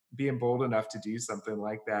being bold enough to do something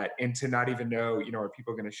like that, and to not even know, are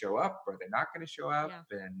people going to show up? Or are they not going to show up?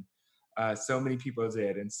 And so many people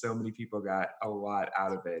did, and so many people got a lot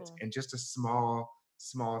out of it. And just a small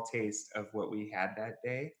taste of what we had that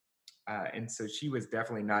day. And so she was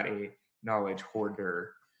definitely not a knowledge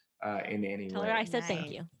hoarder in any Tell way. her I said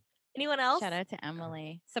thank you. Anyone else? Shout out to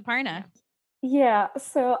Emily. Saparna. Yeah,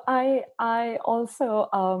 so I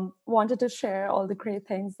also wanted to share all the great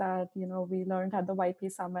things that we learned at the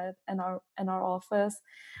YP Summit in our office,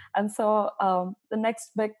 and so the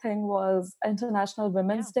next big thing was International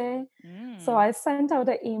Women's Day. So I sent out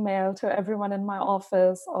an email to everyone in my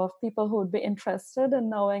office of people who would be interested in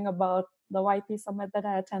knowing about the YP Summit that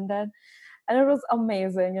I attended. And it was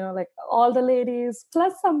amazing, like all the ladies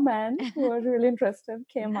plus some men who were really interested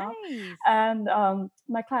came up. And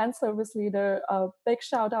my client service leader, a big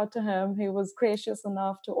shout out to him. He was gracious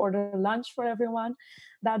enough to order lunch for everyone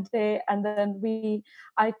that day. And then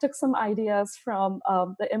I took some ideas from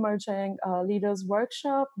the Emerging Leaders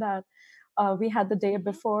Workshop that we had the day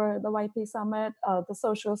before the YP Summit, the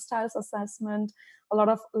social styles assessment, a lot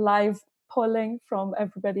of live polling from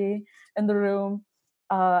everybody in the room.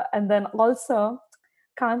 And then also,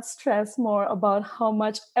 can't stress more about how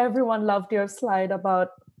much everyone loved your slide about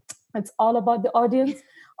it's all about the audience.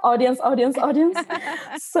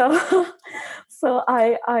 So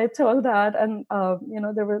I told that, and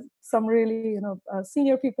there were some really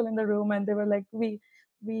senior people in the room, and they were like, we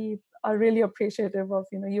are really appreciative of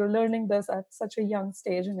you're learning this at such a young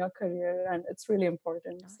stage in your career, and it's really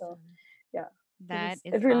important. Awesome. So yeah,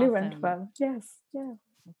 it really went well. Yes, yeah.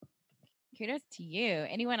 Kudos to you.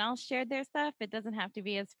 Anyone else shared their stuff? It doesn't have to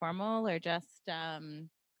be as formal, or just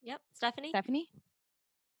Stephanie.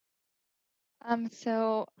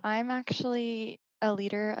 So I'm actually a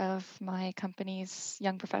leader of my company's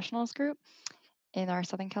young professionals group in our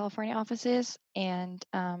Southern California offices, and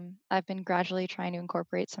I've been gradually trying to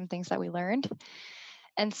incorporate some things that we learned.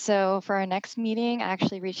 And so for our next meeting, I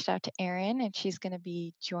actually reached out to Erin, and she's going to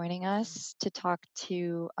be joining us to talk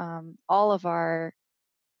to all of our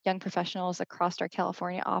young professionals across our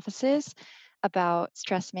California offices about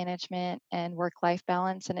stress management and work-life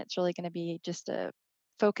balance. And it's really going to be just a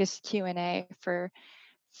focused Q&A for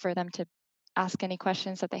them to ask any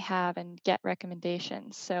questions that they have and get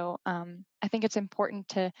recommendations. So I think it's important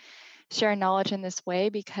to share knowledge in this way,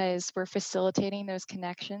 because we're facilitating those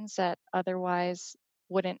connections that otherwise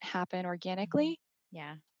wouldn't happen organically.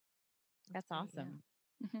 Yeah, that's awesome.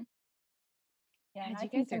 Yeah. Mm-hmm. Yeah, and I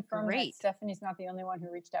can confirm that Stephanie's not the only one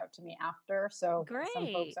who reached out to me after. So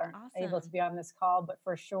some folks aren't able to be on this call, but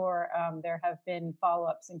for sure, there have been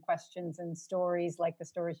follow-ups and questions and stories like the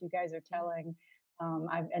stories you guys are telling.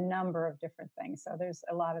 I've a number of different things. So there's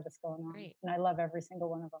a lot of this going on. And I love every single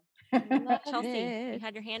one of them. Chelsea, you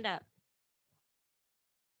had your hand up.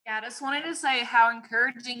 Yeah, I just wanted to say how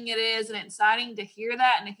encouraging it is and exciting to hear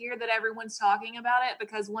that, and to hear that everyone's talking about it,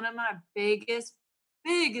 because one of my biggest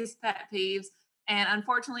pet peeves, and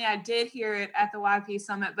unfortunately I did hear it at the YP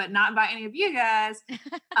Summit, but not by any of you guys,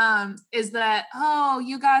 is that,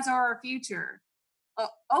 you guys are our future.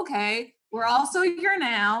 Okay, we're also here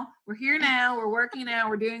now. We're here now. We're working now.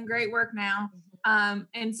 We're doing great work now.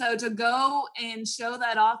 And so to go and show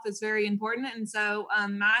that off is very important. And so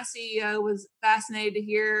my CEO was fascinated to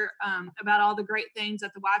hear about all the great things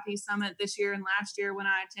at the YP Summit this year and last year when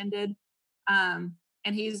I attended.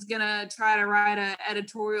 And he's going to try to write an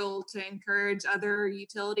editorial to encourage other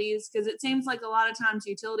utilities, because it seems like a lot of times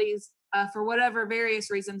utilities, for whatever various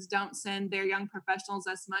reasons, don't send their young professionals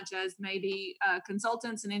as much as maybe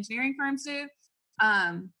consultants and engineering firms do.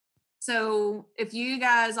 So if you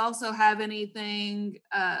guys also have anything,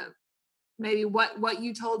 maybe what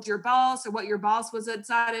you told your boss or what your boss was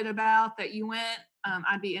excited about that you went,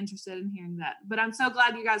 I'd be interested in hearing that. But I'm so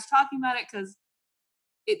glad you guys are talking about it, because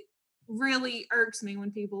it really irks me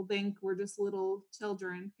when people think we're just little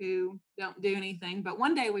children who don't do anything, but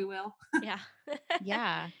one day we will.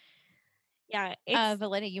 Yeah.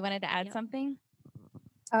 Valetta, you wanted to add something?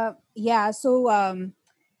 So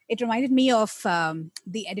it reminded me of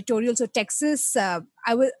the editorial. So Texas, I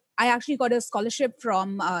actually got a scholarship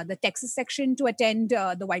from the Texas section to attend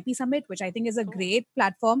the YP Summit, which I think is a great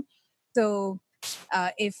platform. So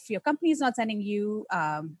if your company is not sending you,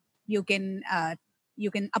 you can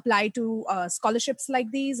apply to scholarships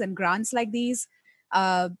like these and grants like these.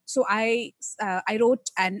 So I wrote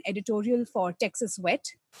an editorial for Texas Wet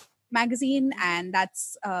magazine, and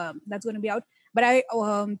that's going to be out. But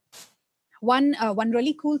one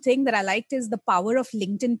really cool thing that I liked is the power of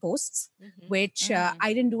LinkedIn posts, which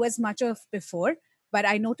I didn't do as much of before. But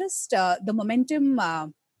I noticed the momentum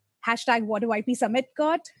hashtag WaterYP Summit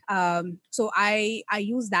got. So I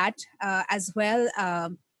use that as well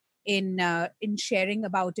in sharing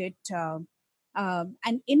about it.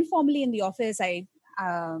 And informally in the office, I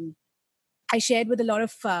shared with a lot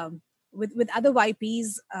of with other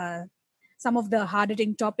YPs some of the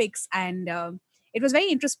hard-hitting topics, and it was very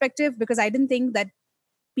introspective because I didn't think that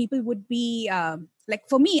people would be like,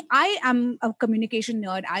 for me, I am a communication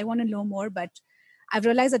nerd. I want to know more, but I've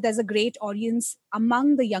realized that there's a great audience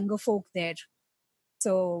among the younger folk there.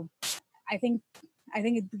 So I think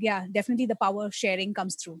definitely the power of sharing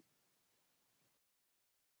comes through.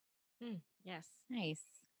 Yes. Nice.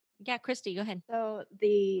 Yeah, Christy, go ahead. So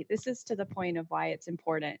this is to the point of why it's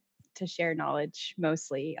important to share knowledge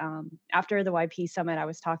mostly. After the YP Summit, I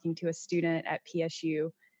was talking to a student at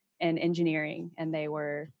PSU in engineering, and they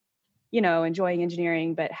were, enjoying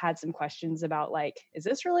engineering, but had some questions about like, is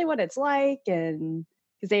this really what it's like? And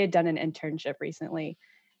because they had done an internship recently.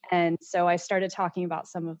 And so I started talking about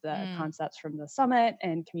some of the concepts from the summit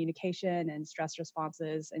and communication and stress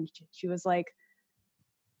responses. And she was like,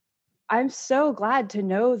 I'm so glad to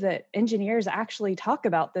know that engineers actually talk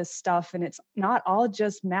about this stuff and it's not all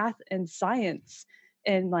just math and science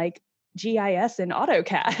and like GIS and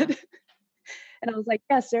AutoCAD. And I was like,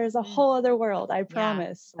 yes, there's a whole other world. I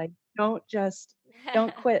promise. Like, don't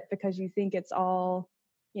quit because you think it's all,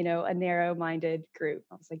 a narrow-minded group.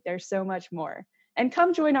 I was like, there's so much more. And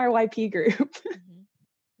come join our YP group.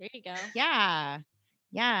 There you go. Yeah.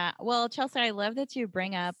 Yeah. Well, Chelsea, I love that you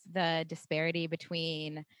bring up the disparity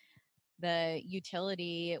between the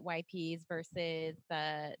utility YPs versus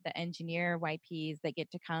the engineer YPs that get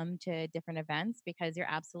to come to different events, because you're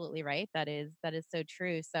absolutely right. That is so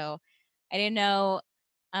true. So I didn't know,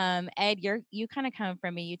 Ed, you kind of come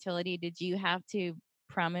from a utility. Did you have to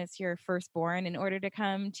promise your firstborn in order to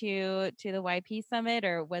come to the YP Summit,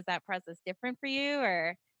 or was that process different for you?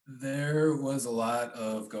 Or there was a lot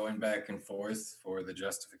of going back and forth for the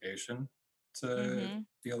justification to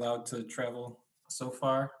be allowed to travel so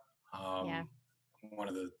far. One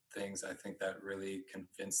of the things I think that really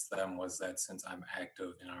convinced them was that since I'm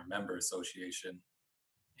active in our member association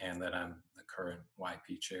and that I'm the current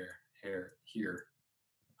YP chair here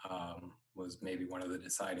was maybe one of the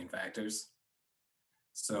deciding factors.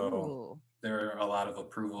 So there are a lot of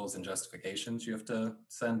approvals and justifications you have to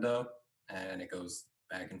send up, and it goes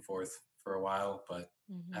back and forth for a while, but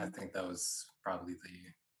I think that was probably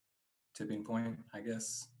the tipping point, I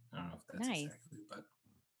guess. I don't know if that's exactly, but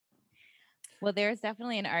well, there's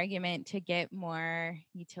definitely an argument to get more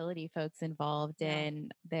utility folks involved in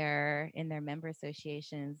their member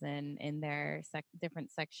associations and in their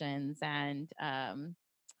different sections. And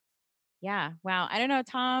wow. I don't know,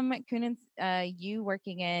 Tom Kunitz, you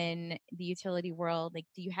working in the utility world, like,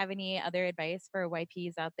 do you have any other advice for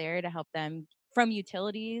YPs out there to help them from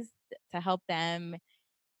utilities to help them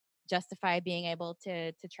justify being able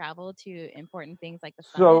to travel to important things like the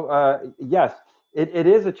summit? So yes, it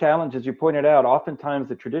is a challenge, as you pointed out. Oftentimes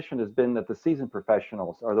the tradition has been that the seasoned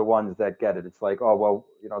professionals are the ones that get it. It's like, oh, well,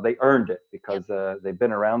 they earned it because they've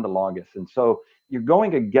been around the longest. And so you're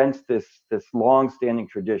going against this long-standing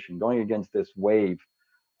tradition, going against this wave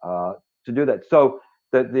to do that. So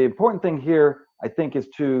the important thing here, I think, is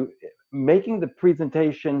to making the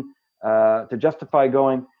presentation to justify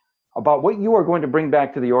going about what you are going to bring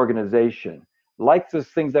back to the organization. Like those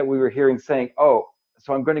things that we were hearing saying, oh,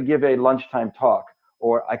 so I'm going to give a lunchtime talk,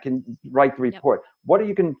 or I can write the report. What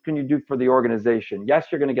can you do for the organization? Yes,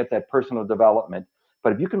 you're going to get that personal development,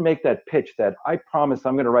 but if you can make that pitch that I promise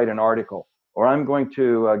I'm going to write an article, or I'm going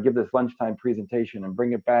to give this lunchtime presentation and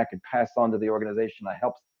bring it back and pass on to the organization,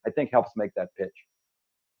 I think helps make that pitch.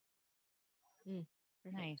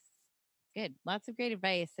 Nice. Good. Lots of great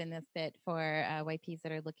advice in this bit for YPs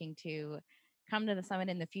that are looking to come to the summit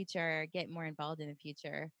in the future, get more involved in the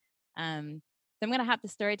future. So I'm going to hop to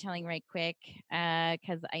storytelling right quick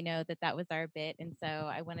because I know that was our bit. And so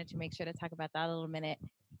I wanted to make sure to talk about that a little minute.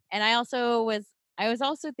 And I was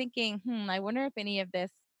also thinking, I wonder if any of this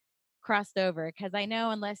crossed over, because I know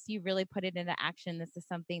unless you really put it into action, this is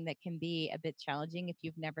something that can be a bit challenging if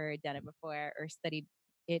you've never done it before or studied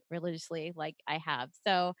it religiously like I have.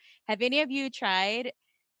 So have any of you tried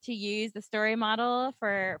to use the story model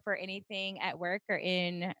for anything at work or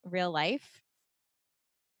in real life?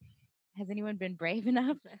 Has anyone been brave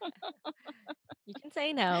enough? You can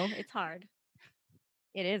say no. It's hard.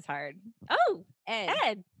 It is hard. Oh,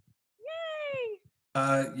 Ed.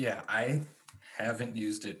 Yay! Yeah, I haven't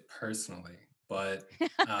used it personally, but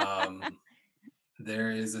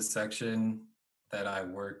there is a section that I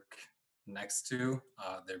work next to.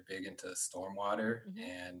 They're big into stormwater,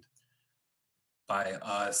 and by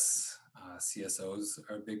us, CSOs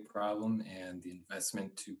are a big problem, and the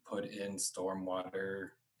investment to put in stormwater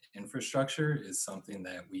infrastructure is something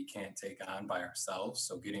that we can't take on by ourselves.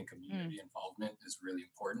 So getting community involvement is really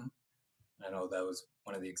important. I know that was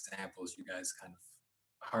one of the examples you guys kind of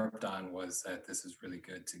harped on, was that this is really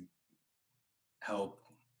good to help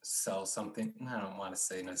sell something. I don't want to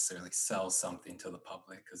say necessarily sell something to the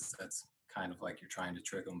public, because that's kind of like you're trying to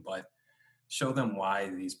trick them, but show them why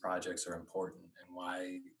these projects are important and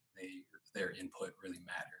why their input really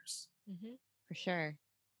matters. For sure.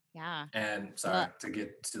 Yeah. And sorry, to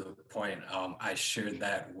get to the point, I shared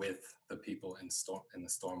that with the people in the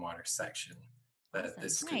stormwater section, that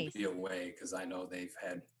this could be a way, because I know they've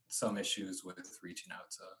had some issues with reaching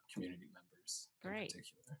out to community members in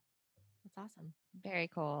particular. That's awesome. Very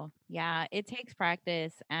cool. Yeah, it takes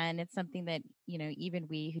practice, and it's something that, even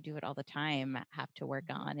we who do it all the time have to work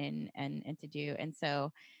on and to do. And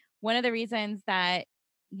so one of the reasons that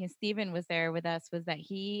Stephen was there with us was that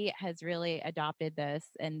he has really adopted this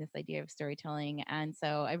and this idea of storytelling. And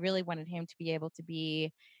so I really wanted him to be able to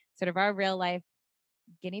be sort of our real life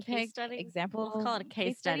guinea pig example. We'll call it a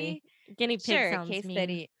case study. Guinea pig sounds case mean.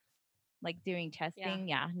 Study, like doing testing.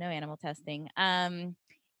 Yeah, no animal testing.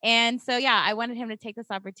 And so, I wanted him to take this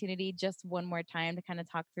opportunity just one more time to kind of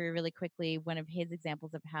talk through really quickly one of his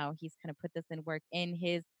examples of how he's kind of put this in work in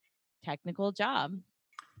his technical job.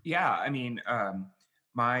 Yeah, I mean,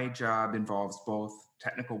 my job involves both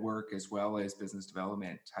technical work as well as business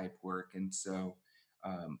development type work. And so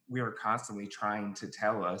we are constantly trying to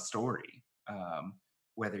tell a story.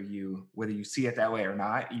 Whether you see it that way or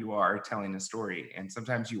not, you are telling a story. And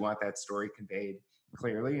sometimes you want that story conveyed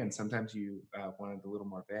clearly, and sometimes you want it a little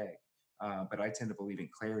more vague. But I tend to believe in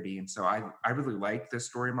clarity. And so I really like the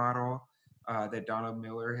story model that Donald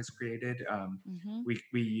Miller has created.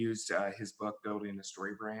 We used his book, Building a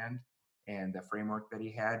Story Brand, and the framework that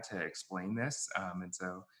he had to explain this. And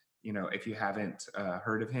so, if you haven't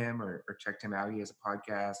heard of him or checked him out, he has a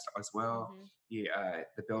podcast as well. The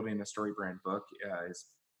Building a Story Brand book is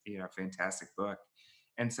a fantastic book.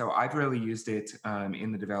 And so I've really used it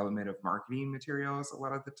in the development of marketing materials a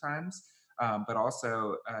lot of the times, but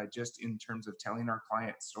also just in terms of telling our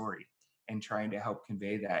client story and trying to help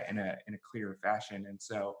convey that in a clear fashion. And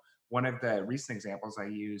so one of the recent examples I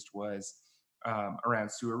used was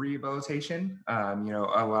around sewer rehabilitation. A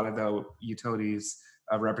lot of the utilities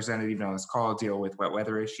represented even on this call deal with wet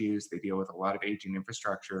weather issues. They deal with a lot of aging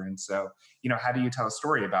infrastructure. And so, how do you tell a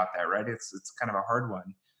story about that, right? It's kind of a hard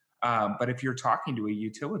one. But if you're talking to a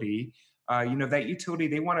utility, that utility,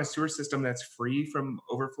 they want a sewer system that's free from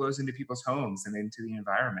overflows into people's homes and into the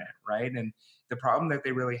environment, right? And the problem that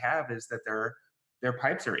they really have is that their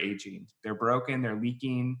pipes are aging. They're broken, they're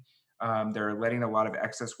leaking, they're letting a lot of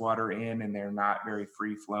excess water in, and they're not very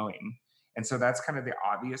free flowing. And so that's kind of the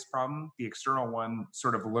obvious problem. The external one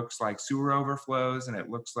sort of looks like sewer overflows, and it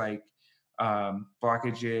looks like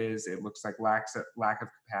blockages. It looks like lack of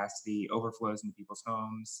capacity, overflows into people's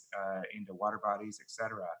homes, into water bodies,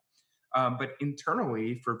 etc. But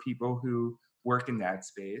internally, for people who work in that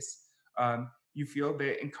space, you feel a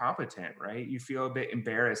bit incompetent, right? You feel a bit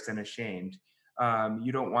embarrassed and ashamed.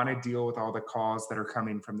 You don't want to deal with all the calls that are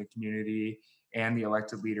coming from the community and the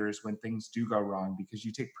elected leaders when things do go wrong, because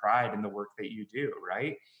you take pride in the work that you do,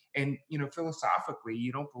 right? And philosophically,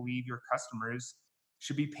 you don't believe your customers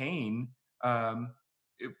should be paying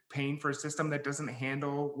for a system that doesn't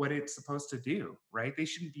handle what it's supposed to do, right? They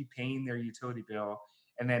shouldn't be paying their utility bill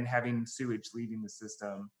and then having sewage leaving the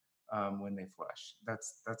system when they flush.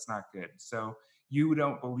 That's not good. So you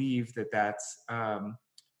don't believe that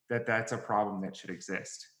that's a problem that should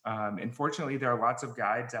exist. And fortunately, there are lots of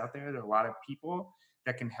guides out there. There are a lot of people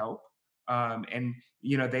that can help. And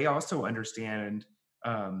they also understand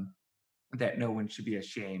that no one should be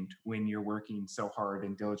ashamed when you're working so hard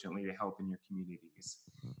and diligently to help in your communities.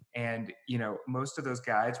 And, most of those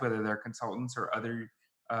guides, whether they're consultants or other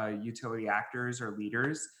utility actors or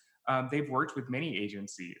leaders, they've worked with many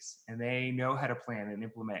agencies, and they know how to plan and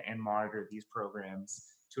implement and monitor these programs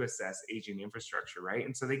to assess aging infrastructure, right?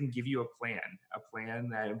 And so they can give you a plan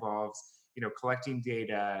that involves, collecting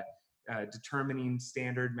data, determining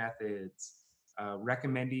standard methods,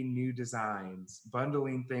 recommending new designs,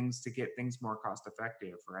 bundling things to get things more cost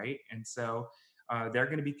effective, right? And so they're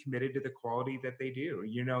going to be committed to the quality that they do.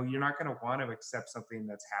 You know, you're not going to want to accept something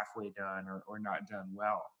that's halfway done or not done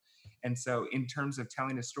well. And so in terms of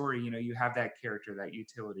telling a story, you know, you have that character, that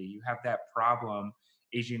utility, you have that problem,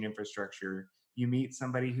 aging infrastructure. You meet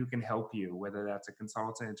somebody who can help you, whether that's a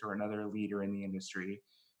consultant or another leader in the industry,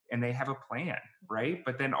 and they have a plan, right?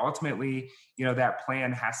 But then ultimately, you know, that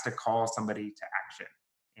plan has to call somebody to action.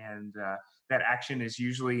 And that action is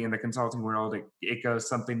usually in the consulting world, it goes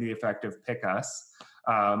something to the effect of pick us.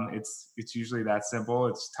 It's usually that simple.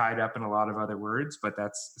 It's tied up in a lot of other words, but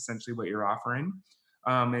that's essentially what you're offering.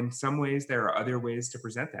 In some ways, there are other ways to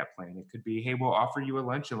present that plan. It could be, hey, we'll offer you a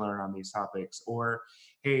lunch and learn on these topics. Or,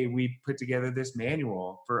 hey, we put together this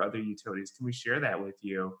manual for other utilities. Can we share that with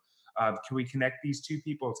you? Can we connect these two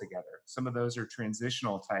people together? Some of those are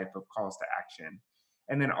transitional type of calls to action.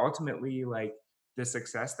 And then ultimately, like, the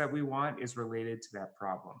success that we want is related to that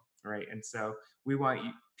problem, right? And so we want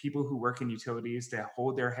people who work in utilities to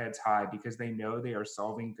hold their heads high because they know they are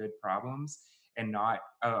solving good problems and not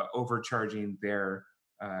overcharging their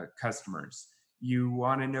customers. You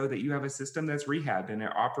want to know that you have a system that's rehabbed and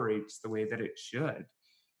it operates the way that it should.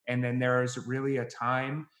 And then there's really a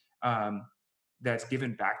time that's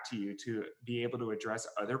given back to you to be able to address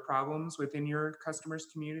other problems within your customers'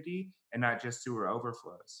 community and not just sewer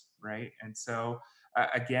overflows, right? And so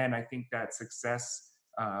again, I think that success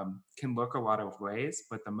can look a lot of ways,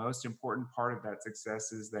 but the most important part of that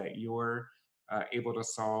success is that you're able to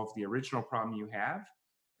solve the original problem you have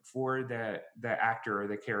for the actor or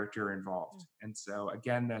the character involved. And so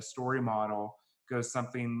again, the story model goes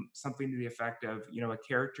something to the effect of, you know, a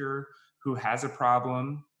character who has a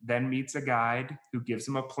problem, then meets a guide who gives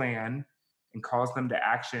them a plan and calls them to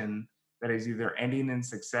action that is either ending in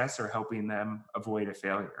success or helping them avoid a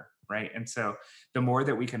failure, right? And so the more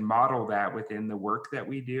that we can model that within the work that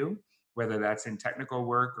we do, whether that's in technical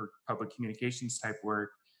work or public communications type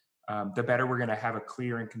work, the better we're going to have a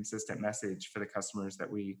clear and consistent message for the customers that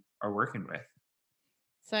we are working with.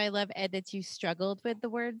 So I love, Ed, that you struggled with the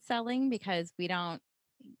word selling, because we don't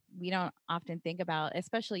often think about,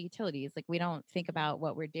 especially utilities, like we don't think about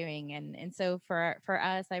what we're doing. And so for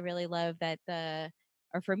us, I really love that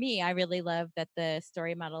for me, I really love that the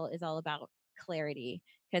story model is all about clarity.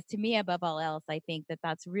 Because to me, above all else, I think that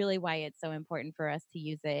that's really why it's so important for us to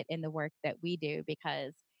use it in the work that we do,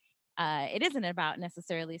 because it isn't about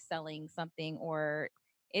necessarily selling something, or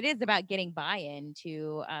it is about getting buy-in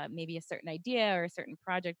to maybe a certain idea or a certain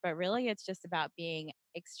project, but really it's just about being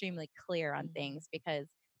extremely clear on things, because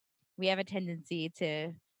we have a tendency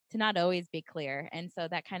to not always be clear. And so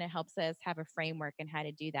that kind of helps us have a framework in how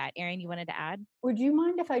to do that. Erin, you wanted to add? Would you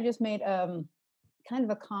mind if I just made kind of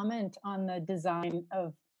a comment on the design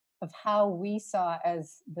of how we saw,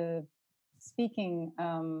 as the speaking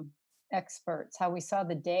experts, how we saw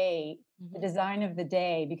the day, the design of the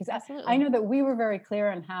day? Because I know that we were very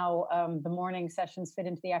clear on how the morning sessions fit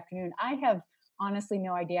into the afternoon. I have honestly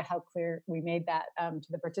no idea how clear we made that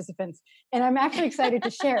to the participants. And I'm actually excited to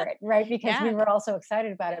share it, right? Because we were also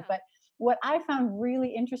excited about it. But what I found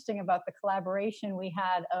really interesting about the collaboration we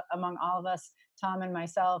had among all of us, Tom and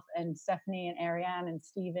myself and Stephanie and Ariane and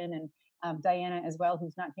Stephen and Diana as well,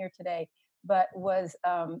 who's not here today, but was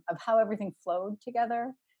of how everything flowed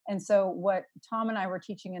together. And so what Tom and I were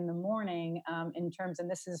teaching in the morning in terms, and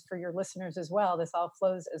this is for your listeners as well, this all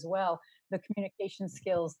flows as well, the communication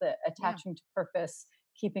skills, the attaching to purpose,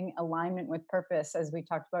 keeping alignment with purpose, as we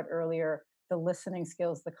talked about earlier, the listening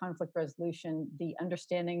skills, the conflict resolution, the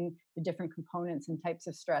understanding the different components and types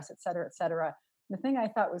of stress, et cetera, et cetera. The thing I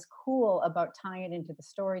thought was cool about tying it into the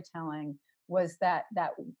storytelling was that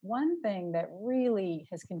one thing that really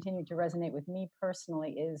has continued to resonate with me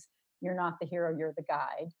personally is, you're not the hero, you're the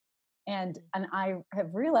guide. And I have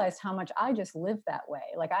realized how much I just live that way.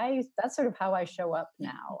 Like that's sort of how I show up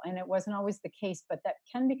now. And it wasn't always the case, but that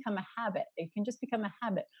can become a habit. It can just become a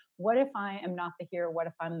habit. What if I am not the hero? What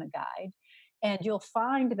if I'm the guide? And you'll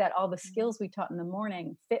find that all the skills we taught in the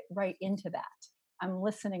morning fit right into that. I'm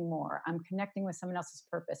listening more. I'm connecting with someone else's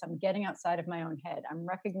purpose. I'm getting outside of my own head. I'm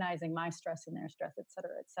recognizing my stress and their stress, et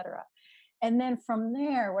cetera, et cetera. And then from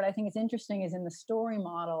there, what I think is interesting is in the story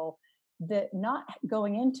model, that not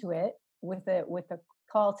going into it with a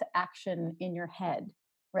call to action in your head,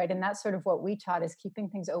 right? And that's sort of what we taught, is keeping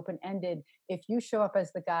things open-ended. If you show up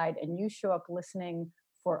as the guide and you show up listening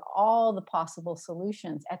for all the possible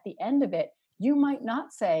solutions, at the end of it, you might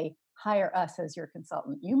not say, hire us as your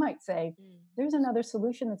consultant. You might say, there's another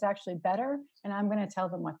solution that's actually better, and I'm going to tell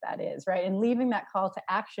them what that is, right? And leaving that call to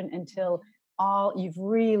action until you've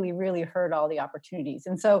really, really heard all the opportunities.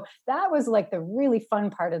 And so that was like the really fun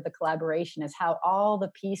part of the collaboration, is how all the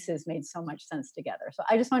pieces made so much sense together. So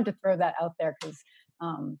I just wanted to throw that out there because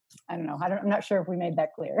I don't know. I'm not sure if we made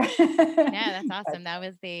that clear. Yeah, that's awesome. That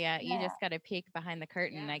was the, you just got a peek behind the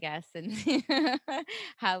curtain, I guess, and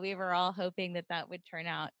how we were all hoping that would turn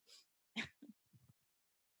out.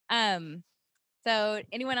 So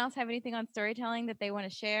anyone else have anything on storytelling that they want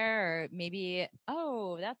to share, or maybe,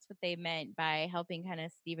 oh, that's what they meant by helping kind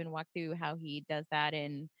of Stephen walk through how he does that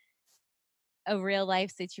in a real life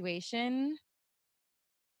situation?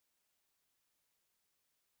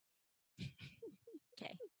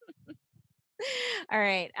 Okay. All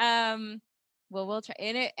right. Well, we'll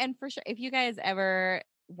try and for sure, if you guys ever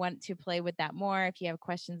want to play with that more, if you have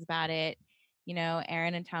questions about it,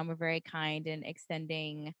 Aaron and Tom were very kind in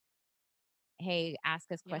extending, hey,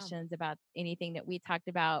 ask us questions about anything that we talked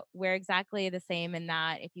about. We're exactly the same in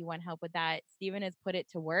that if you want help with that, Stephen has put it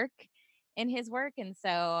to work in his work. And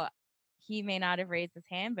so he may not have raised his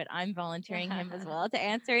hand, but I'm volunteering him as well to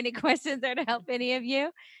answer any questions or to help any of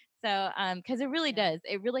you. So, because it really does,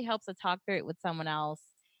 it really helps to talk through it with someone else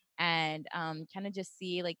and kind of just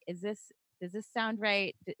see, like, does this sound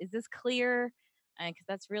right? Is this clear? Because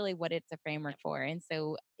that's really what it's a framework for. And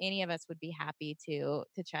so any of us would be happy to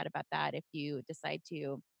chat about that if you decide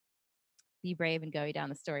to be brave and go down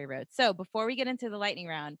the story road. So before we get into the lightning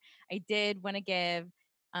round, I did want to give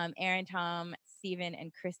Aaron, Tom, Stephen,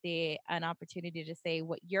 and Christy an opportunity to say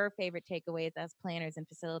what your favorite takeaways as planners and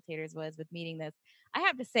facilitators was with meeting this. I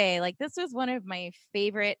have to say, like, this was one of my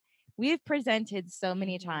favorite. We've presented so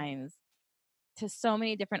many times to so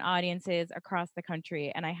many different audiences across the country.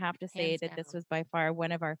 And I have to say that this was by far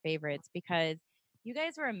one of our favorites because you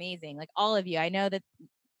guys were amazing. Like, all of you. I know that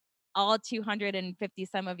all 250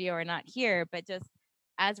 some of you are not here, but just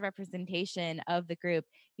as representation of the group,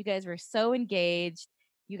 you guys were so engaged.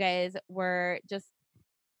 You guys were just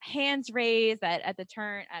hands raised at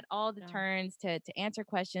all the turns to answer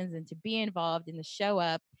questions and to be involved and to show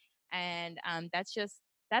up. And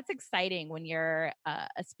that's exciting when you're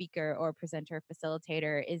a speaker or presenter,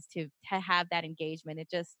 facilitator, is to have that engagement.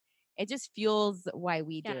 It just fuels why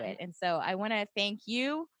we do it. And so I want to thank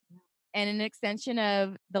you and an extension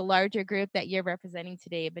of the larger group that you're representing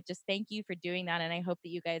today, but just thank you for doing that. And I hope that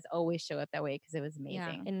you guys always show up that way because it was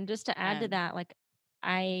amazing. Yeah. And just to add to that, like,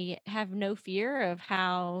 I have no fear of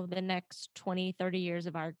how the next 20, 30 years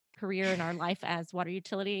of our career and our life as water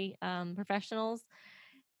utility professionals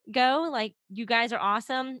go. Like, you guys are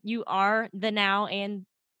awesome. You are the now, and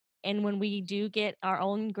when we do get our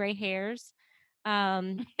own gray hairs,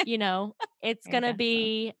 it's going to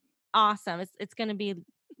be awesome. It's going to be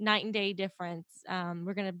night and day difference.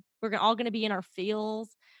 We're all going to be in our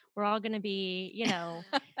fields. We're all going to be,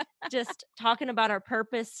 just talking about our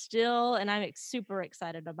purpose still. And I'm super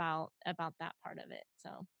excited about that part of it.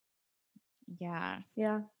 So, yeah.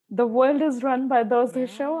 The world is run by those who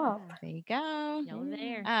show up. There you go.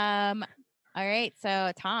 There. All right.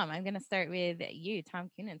 So, Tom, I'm going to start with you,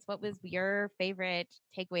 Tom Kunitz. What was your favorite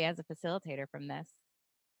takeaway as a facilitator from this?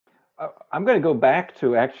 I'm going to go back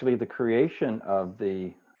to actually the creation of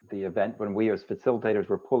the event when we as facilitators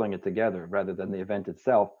were pulling it together rather than the event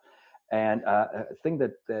itself. And a thing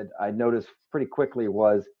that I noticed pretty quickly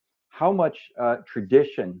was how much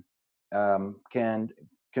tradition can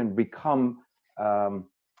become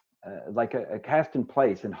like a cast in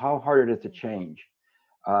place, and how hard it is to change.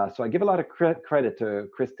 So I give a lot of credit to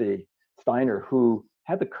Christy Steiner, who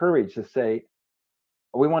had the courage to say,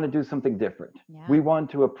 we want to do something different. Yeah. We want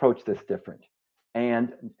to approach this different.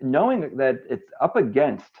 And knowing that it's up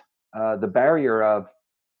against the barrier of,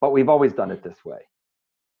 but we've always done it this way.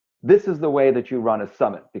 This is the way that you run a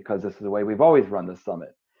summit, because this is the way we've always run the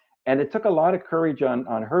summit. And it took a lot of courage on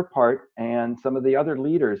her part and some of the other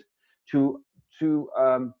leaders to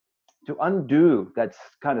undo that's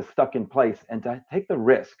kind of stuck in place, and to take the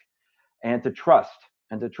risk, and to trust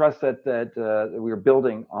that we were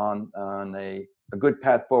building on a good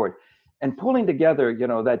path forward, and pulling together,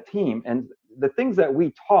 that team. And the things that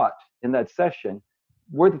we taught in that session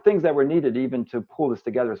were the things that were needed even to pull this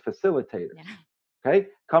together as facilitators. Yeah. Okay,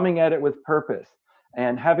 coming at it with purpose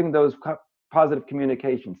and having those positive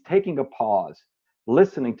communications, taking a pause,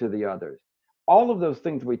 listening to the others. All of those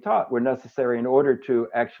things we taught were necessary in order to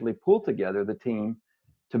actually pull together the team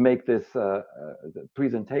to make this the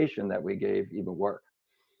presentation that we gave even work.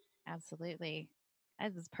 Absolutely.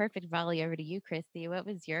 That was perfect volley over to you, Christy. What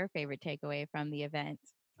was your favorite takeaway from the event?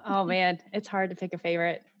 Oh man, it's hard to pick a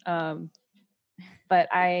favorite. But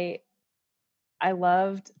I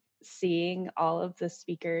loved seeing all of the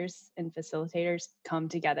speakers and facilitators come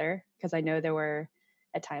together, because I know there were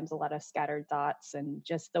at times a lot of scattered thoughts, and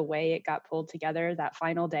just the way it got pulled together that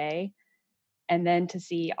final day. And then to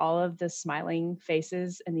see all of the smiling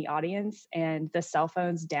faces in the audience and the cell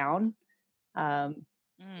phones down,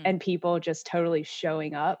 and people just totally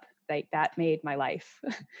showing up, like that made my life.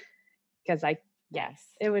 Because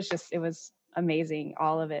it was amazing,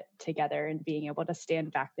 all of it together, and being able to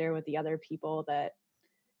stand back there with the other people that,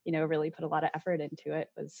 you know, really put a lot of effort into it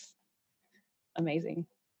was amazing.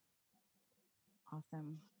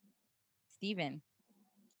 Awesome. Steven.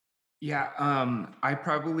 Yeah, I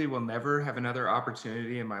probably will never have another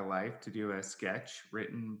opportunity in my life to do a sketch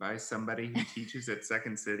written by somebody who teaches at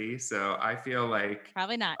Second City. So I feel like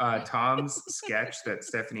probably not. Tom's sketch that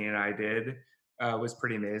Stephanie and I did was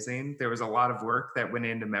pretty amazing. There was a lot of work that went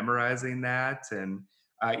into memorizing that, and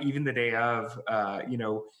even the day of, you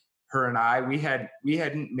know, her and I, we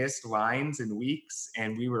hadn't missed lines in weeks,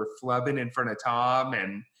 and we were flubbing in front of Tom,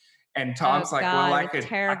 and Tom's like, well, I could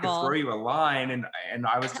throw you a line, and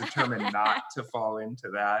I was determined not to fall into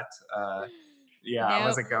that. I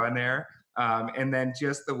wasn't going there. And then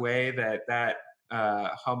just the way that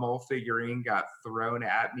Hummel figurine got thrown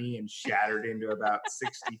at me and shattered into about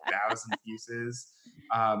 60,000 pieces,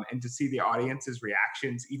 and to see the audience's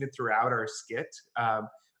reactions even throughout our skit,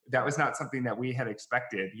 that was not something that we had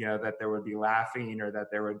expected. You know, that there would be laughing or that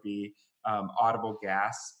there would be audible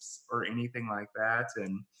gasps or anything like that,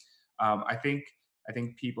 and I think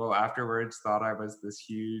people afterwards thought I was this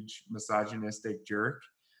huge misogynistic jerk,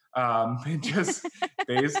 just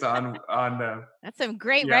based on the that's some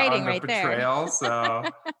great writing right portrayal. there. So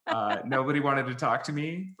nobody wanted to talk to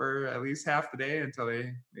me for at least half the day until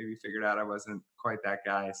they maybe figured out I wasn't quite that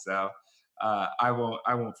guy. So I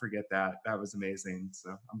won't forget that. That was amazing.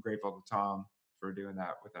 So I'm grateful to Tom for doing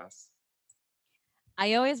that with us.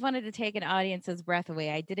 I always wanted to take an audience's breath away.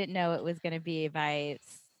 I didn't know it was going to be by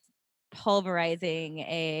pulverizing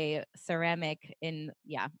a ceramic in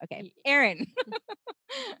Erin.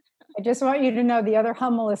 I just want you to know the other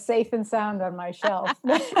Hummel is safe and sound on my shelf.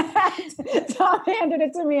 Tom handed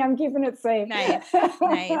it to me. I'm keeping it safe. Nice.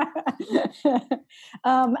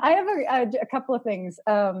 I have a couple of things.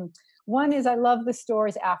 One is I love the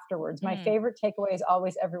stories afterwards. My favorite takeaway is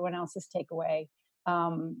always everyone else's takeaway.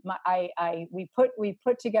 We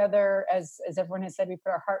put together, as everyone has said, we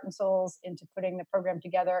put our heart and souls into putting the program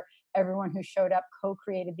together. Everyone who showed up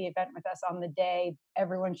co-created the event with us on the day.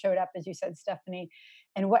 Everyone showed up, as you said, Stephanie.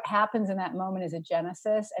 And what happens in that moment is a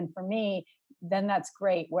genesis. And for me, then that's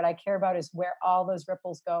great. What I care about is where all those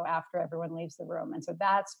ripples go after everyone leaves the room. And so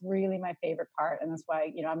that's really my favorite part. And that's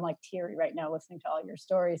why, you know, I'm like teary right now listening to all your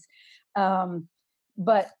stories.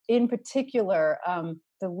 But in particular,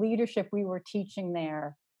 the leadership we were teaching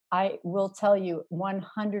there, I will tell you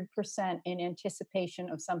 100% in anticipation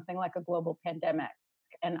of something like a global pandemic.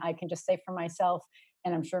 And I can just say for myself,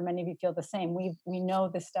 and I'm sure many of you feel the same, we know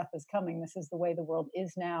this stuff is coming. This is the way the world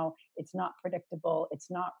is now. It's not predictable. It's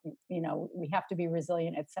not, you know, we have to be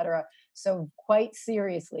resilient, et cetera. So quite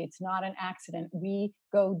seriously, it's not an accident. We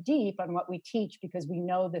go deep on what we teach because we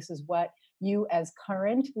know this is what you as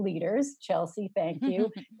current leaders, Chelsea, thank you.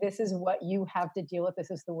 This is what you have to deal with. This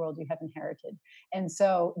is the world you have inherited. And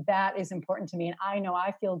so that is important to me. And I know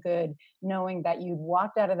I feel good knowing that you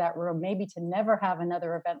walked out of that room, maybe to never have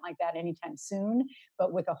another event like that anytime soon,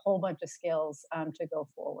 but with a whole bunch of skills to go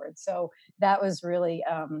forward. So that was really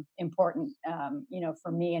important, you know,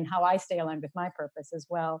 for me and how I stay aligned with my purpose as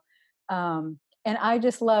well. And I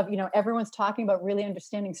just love, you know, everyone's talking about really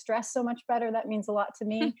understanding stress so much better. That means a lot to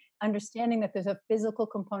me. Understanding that there's a physical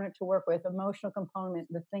component to work with, emotional component,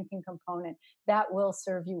 the thinking component, that will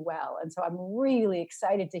serve you well. And so I'm really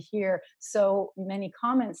excited to hear so many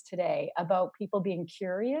comments today about people being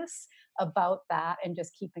curious about that and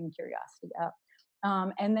just keeping curiosity up.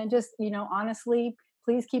 And then just, you know, honestly,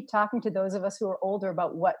 please keep talking to those of us who are older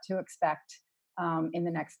about what to expect in the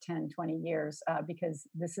next 10, 20 years, because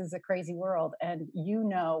this is a crazy world and you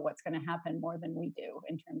know what's going to happen more than we do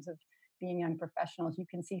in terms of being young professionals. You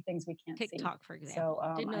can see things we can't see. TikTok, for example.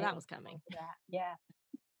 So, didn't know that was coming. Yeah.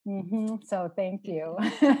 Mm-hmm. So thank you.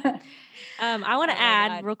 I want to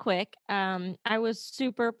add real quick. I was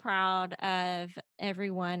super proud of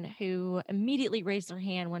everyone who immediately raised their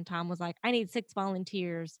hand when Tom was like, I need 6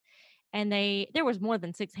 volunteers. And there was more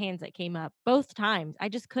than 6 hands that came up both times. I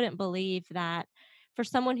just couldn't believe that for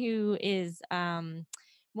someone who is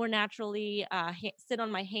more naturally sit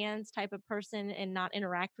on my hands type of person and not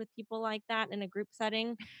interact with people like that in a group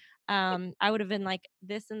setting. I would have been like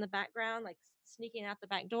this in the background, like sneaking out the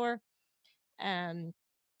back door.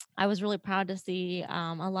 I was really proud to see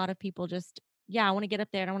a lot of people just, I want to get up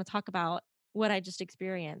there and I want to talk about what I just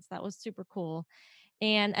experienced. That was super cool.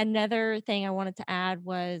 And another thing I wanted to add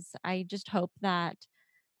was I just hope that,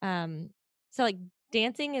 so like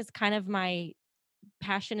dancing is kind of my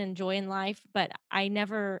passion and joy in life, but I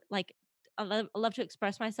never like, I love to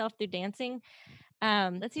express myself through dancing.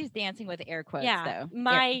 Let's use dancing with air quotes though.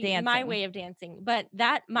 My way of dancing, but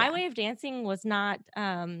my way of dancing was not,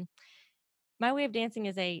 my way of dancing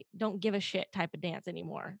is a don't give a shit type of dance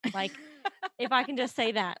anymore. Like if I can just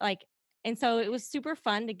say that, like, and so it was super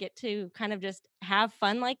fun to get to kind of just have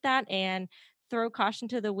fun like that and throw caution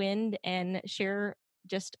to the wind and share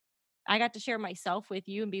just, I got to share myself with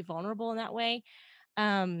you and be vulnerable in that way.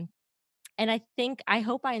 And I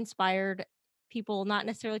hope I inspired people not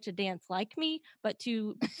necessarily to dance like me, but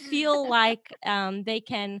to feel like they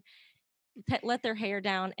can let their hair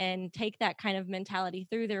down and take that kind of mentality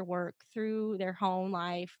through their work, through their home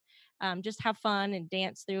life, just have fun and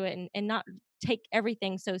dance through it, and not take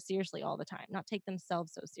everything so seriously all the time, not take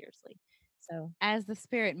themselves so seriously. So as the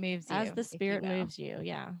spirit moves you. As the spirit moves you,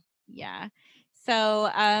 yeah. Yeah. So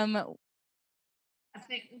I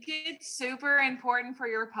think it's super important for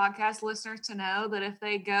your podcast listeners to know that if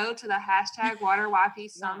they go to the hashtag WaterYP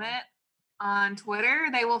Summit on Twitter,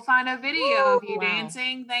 they will find a video of you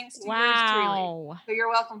dancing thanks to yours truly. So you're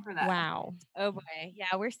welcome for that. Wow. Oh boy.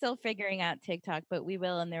 Yeah, we're still figuring out TikTok, but we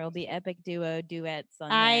will, and there will be epic duets on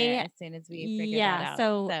there as soon as we figure that out.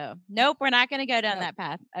 So nope, we're not going to go down that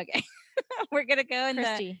path. Okay. We're going to go in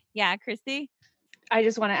Christy. Christy. I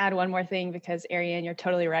just want to add one more thing because Ariane, you're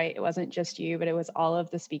totally right. It wasn't just you, but it was all of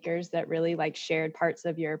the speakers that really like shared parts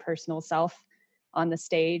of your personal self on the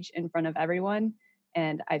stage in front of everyone.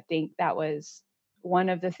 And I think that was one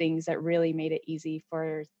of the things that really made it easy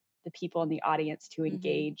for the people in the audience to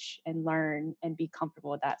engage and learn and be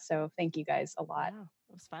comfortable with that. So thank you guys a lot. Wow,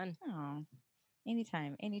 it was fun. Oh,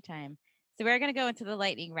 anytime. So we're going to go into the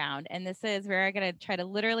lightning round. And we're going to try to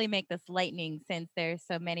literally make this lightning since there's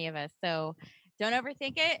so many of us. So don't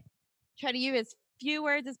overthink it. Try to use as few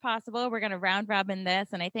words as possible. We're going to round robin this.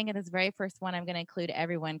 And I think in this very first one, I'm going to include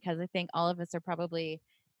everyone because I think all of us are probably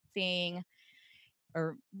seeing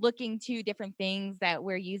or looking to different things that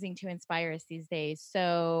we're using to inspire us these days.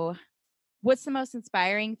 So what's the most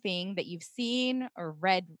inspiring thing that you've seen or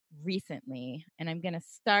read recently? And I'm going to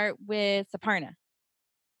start with Saparna.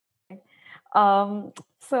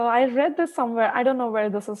 So I read this somewhere. I don't know where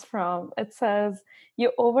this is from. It says,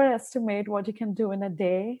 you overestimate what you can do in a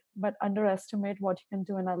day, but underestimate what you can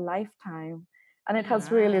do in a lifetime. And it has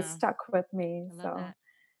really stuck with me. So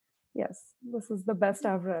yes, this is the best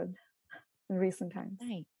I've read in recent times.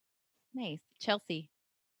 Nice. Chelsea.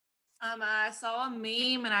 I saw a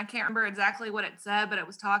meme and I can't remember exactly what it said, but it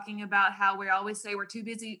was talking about how we always say we're too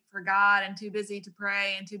busy for God and too busy to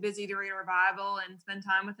pray and too busy to read a Bible and spend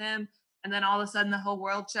time with him. And then all of a sudden the whole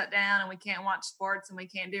world shut down and we can't watch sports and we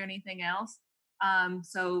can't do anything else.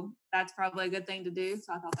 So that's probably a good thing to do.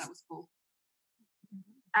 So I thought that was cool.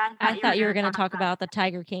 I thought you were going to talk about the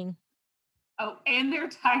Tiger King. Oh, and their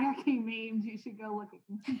Tiger King memes. You should go look at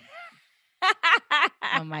them.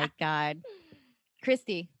 Oh my God.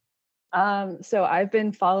 Christy. So I've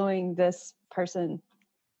been following this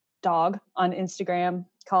dog on Instagram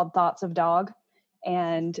called Thoughts of Dog.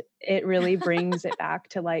 And it really brings it back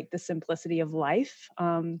to like the simplicity of life.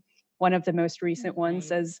 One of the most recent ones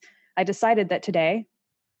says, I decided that today,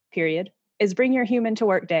 period, is bring your human to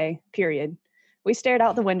work day, period. We stared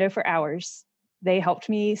out the window for hours. They helped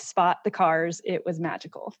me spot the cars. It was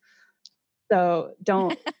magical. So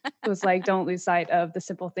don't lose sight of the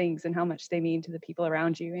simple things and how much they mean to the people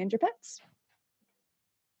around you and your pets.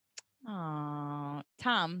 Oh,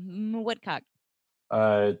 Tom Woodcock.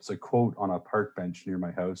 It's a quote on a park bench near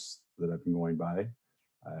my house that I've been going by.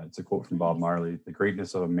 It's a quote from Bob Marley. The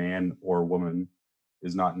greatness of a man or woman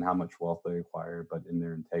is not in how much wealth they acquire, but in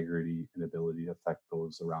their integrity and ability to affect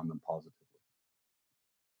those around them positively.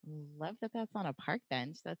 Love that that's on a park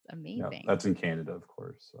bench. That's amazing. Yeah, that's in Canada, of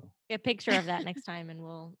course. So get a picture of that next time and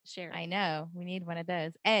we'll share it. I know. We need one of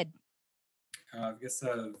those. Ed. I guess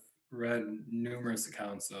I've read numerous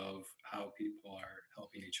accounts of how people are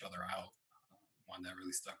helping each other out. One that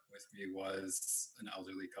really stuck with me was an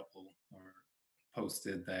elderly couple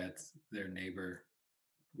posted that their neighbor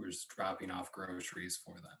was dropping off groceries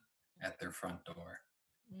for them at their front door.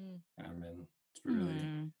 I mean, it's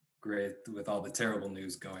really great with all the terrible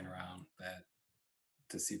news going around that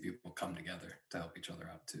to see people come together to help each other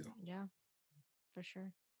out too. Yeah, for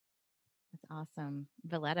sure. That's awesome.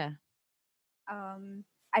 Valletta.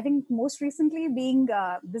 I think most recently being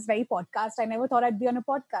this very podcast, I never thought I'd be on a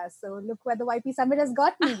podcast. So look where the YP Summit has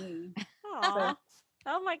got me. So.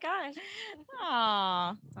 Oh my gosh.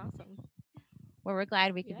 Aw. That's awesome. Well, we're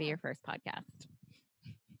glad we could be your first podcast.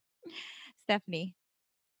 Stephanie.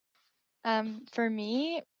 For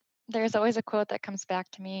me, there's always a quote that comes back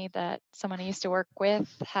to me that someone I used to work with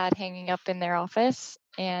had hanging up in their office.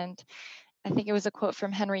 And I think it was a quote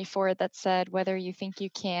from Henry Ford that said, whether you think you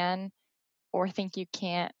can or think you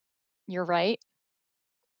can't, you're right.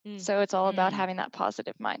 So it's all about having that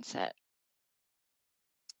positive mindset.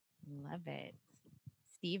 Love it.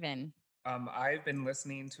 Stephen. I've been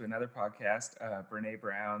listening to another podcast, Brene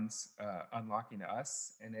Brown's Unlocking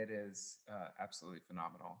Us, and it is absolutely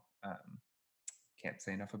phenomenal. Can't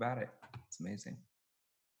say enough about it. It's amazing.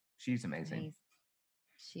 She's amazing.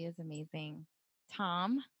 She is amazing.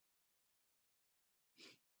 Tom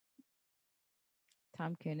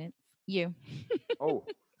Kunitz, you. Oh,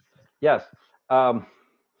 yes.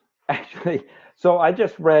 Actually, so I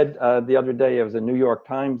just read the other day, it was a New York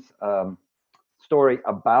Times story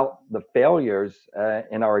about the failures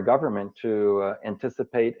in our government to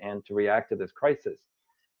anticipate and to react to this crisis.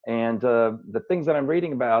 And the things that I'm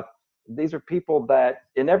reading about, these are people that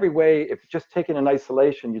in every way, if just taken in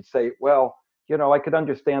isolation, you'd say, well, you know, I could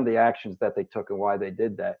understand the actions that they took and why they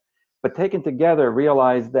did that. But taken together,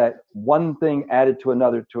 realize that one thing added to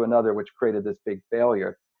another, which created this big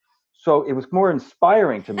failure. So it was more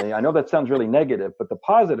inspiring to me. I know that sounds really negative, but the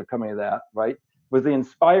positive coming of that, right, was the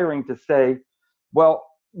inspiring to say, well,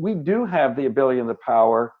 we do have the ability and the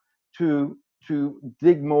power to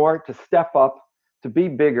dig more, to step up, to be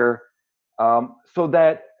bigger, so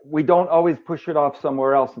that we don't always push it off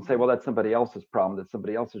somewhere else and say, well, that's somebody else's problem, that's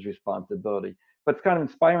somebody else's responsibility. But it's kind of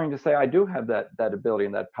inspiring to say, I do have that ability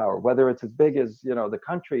and that power, whether it's as big as, you know, the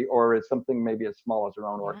country or it's something maybe as small as our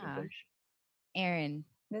own organization. Erin.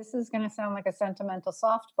 This is going to sound like a sentimental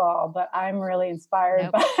softball, but I'm really inspired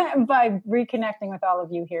by reconnecting with all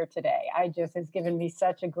of you here today. It's given me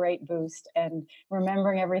such a great boost, and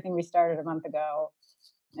remembering everything we started a month ago,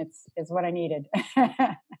 it's what I needed.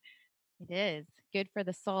 It is good for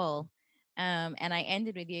the soul. And I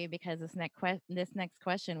ended with you because this next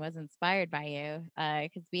question was inspired by you,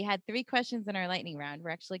 because we had 3 questions in our lightning round.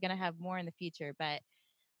 We're actually going to have more in the future, but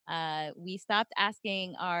we stopped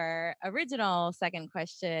asking our original second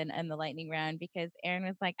question in the lightning round because Erin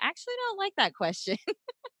was like, actually, I don't like that question.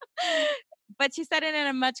 But she said it in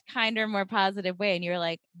a much kinder, more positive way. And you were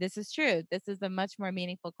like, this is true. This is a much more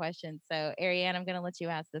meaningful question. So, Ariane, I'm going to let you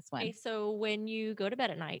ask this one. Okay, so when you go to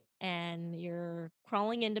bed at night and you're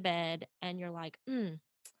crawling into bed and you're like,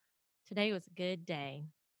 today was a good day,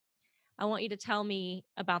 I want you to tell me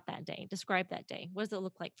about that day. Describe that day. What does it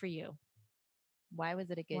look like for you? Why was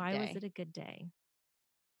it a good day? Why was it a good day?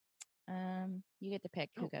 You get to pick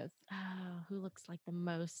who goes. Oh, who looks like the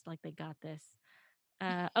most like they got this?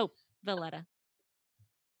 Valletta.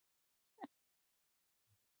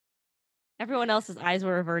 Everyone else's eyes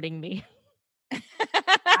were averting me.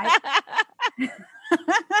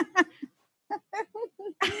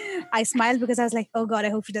 I smiled because I was like, oh God, I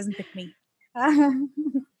hope she doesn't pick me.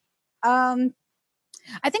 I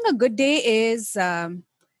think a good day is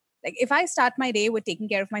like if I start my day with taking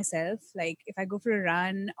care of myself, like if I go for a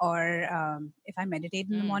run or if I meditate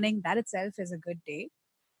in the morning, that itself is a good day.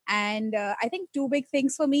 And I think 2 big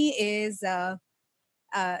things for me is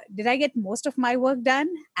did I get most of my work done,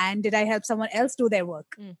 and did I help someone else do their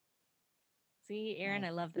work? See, Erin, I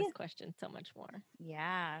love this question so much more.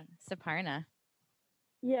 Yeah, Suparna.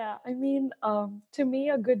 Yeah, I mean, to me,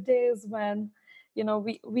 a good day is when, you know,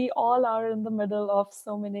 we all are in the middle of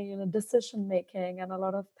so many, you know, decision making and a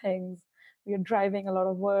lot of things. We are driving a lot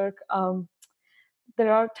of work.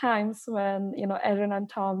 There are times when, you know, Erin and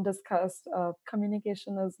Tom discussed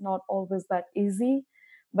communication is not always that easy,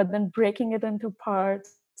 but then breaking it into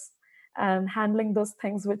parts and handling those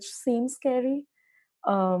things which seem scary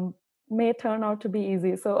may turn out to be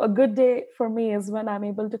easy. So a good day for me is when I'm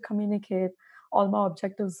able to communicate all my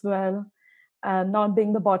objectives well and not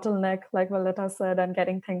being the bottleneck, like Valletta said, and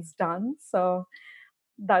getting things done. So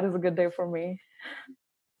that is a good day for me.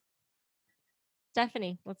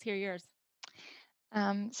 Stephanie, let's hear yours.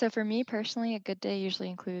 So for me personally, a good day usually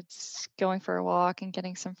includes going for a walk and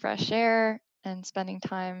getting some fresh air and spending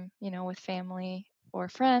time, you know, with family or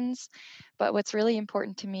friends. But what's really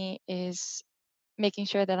important to me is making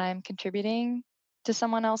sure that I'm contributing to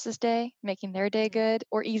someone else's day, making their day good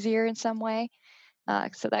or easier in some way.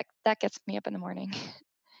 So that gets me up in the morning.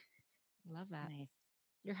 Love that. Nice.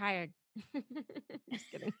 You're hired. Just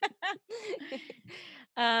kidding.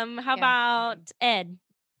 How about Ed?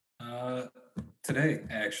 Today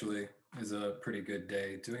actually is a pretty good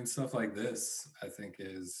day. Doing stuff like this, I think,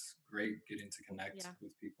 is great. Getting to connect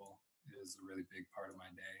with people is a really big part of my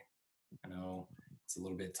day. I know it's a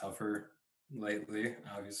little bit tougher lately,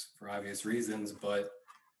 for obvious reasons, but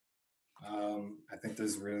I think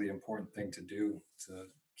this is a really important thing to do to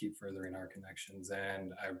keep furthering our connections.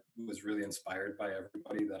 And I was really inspired by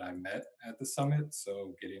everybody that I met at the summit.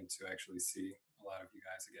 So getting to actually see a lot of you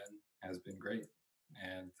guys again has been great.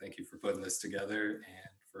 And thank you for putting this together and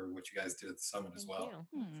for what you guys did at the summit as well.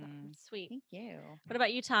 Sweet. Thank you. What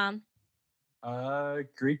about you, Tom?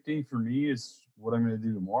 Great day for me is what I'm going to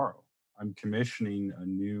do tomorrow. I'm commissioning a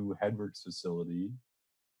new headworks facility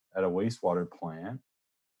at a wastewater plant,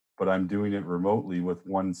 but I'm doing it remotely with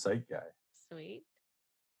one site guy. Sweet.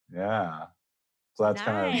 Yeah. So that's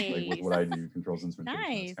kind of like with what I do, controls instrumentation.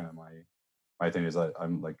 Nice. That's kind of my thing is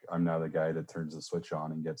I'm now the guy that turns the switch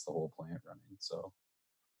on and gets the whole plant running. So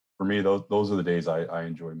for me, those are the days I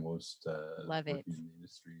enjoy most. Love it. In the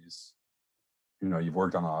industries. You know, you've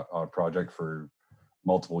worked on a project for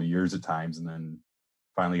multiple years at times, and then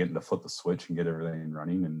finally getting to flip the switch and get everything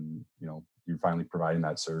running, and you know, you're finally providing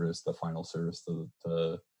that service, the final service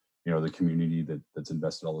to you know, the community that's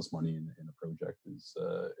invested all this money in a project is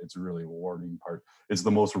it's a really rewarding part. It's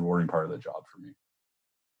the most rewarding part of the job for me.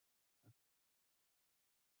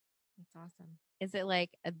 That's awesome. Is it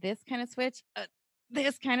like this kind of switch,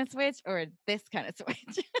 this kind of switch, or this kind of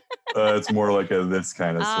switch? It's more like this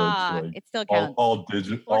kind of switch. Like it still counts. All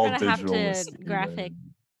digital. We're gonna have to graphic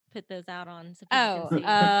put those out on so people can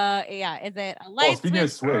see. Yeah. Is it a light speaking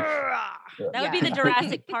of switch, that would be the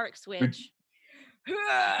Jurassic Park switch.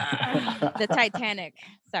 The Titanic.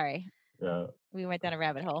 Sorry. Yeah. We went down a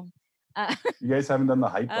rabbit hole. You guys haven't done the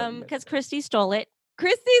hype button because Christy stole it.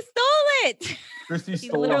 Christy stole it. Christy She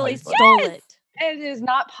stole literally the hype stole button. it. It is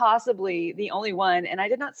not possibly the only one, and I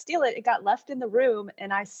did not steal it. It got left in the room,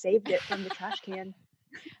 and I saved it from the trash can.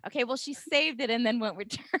 Okay, well, she saved it and then won't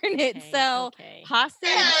return it. Okay, so okay. hostage.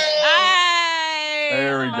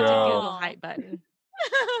 There we Google go. hype button.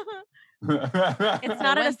 It's It's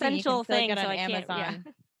not an essential thing, so I can't. Amazon.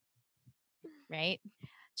 Right,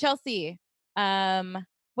 Chelsea.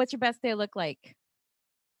 What's your best day look like?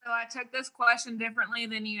 So I took this question differently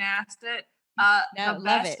than you asked it. No, the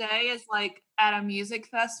love best it. day is like at a music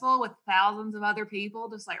festival with thousands of other people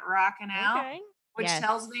just like rocking out, Okay. which Yes.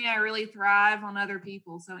 tells me I really thrive on other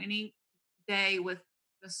people. So any day with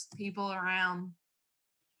just people around,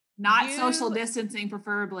 not social You- distancing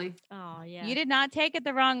preferably. Oh yeah. You did not take it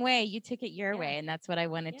the wrong way. You took it your way, and that's what I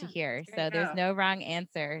wanted to Yeah, hear. great. So there's Yeah. no wrong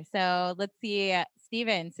answer. So let's see,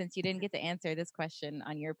 Steven, since you didn't get to answer this question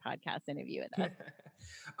on your podcast interview with us.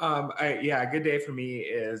 A good day for me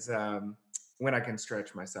is when I can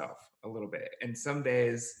stretch myself a little bit. And some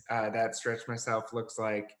days that stretch myself looks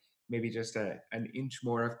like maybe just an inch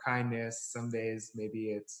more of kindness. Some days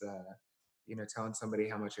maybe it's telling somebody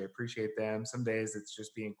how much I appreciate them. Some days it's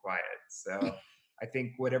just being quiet. So I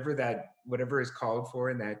think whatever is called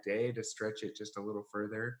for in that day to stretch it just a little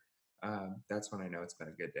further, that's when I know it's been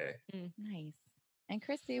a good day. Nice. And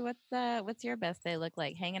Christy, what's your best day look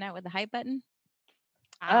like? Hanging out with the hype button?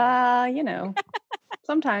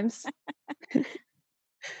 Sometimes.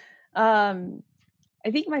 I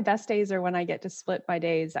think my best days are when I get to split my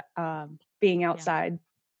days being outside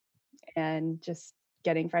and just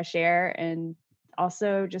getting fresh air, and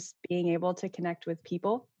also just being able to connect with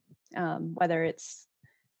people, whether it's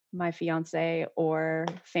my fiance or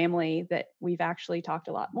family that we've actually talked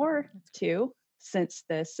a lot more to since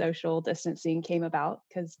the social distancing came about,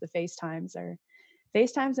 because the FaceTimes and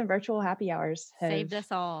virtual happy hours have Saved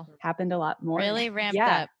us all. happened a lot more. Really ramped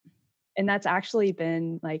Yeah. up. And that's actually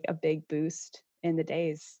been like a big boost in the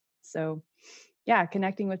days. So yeah,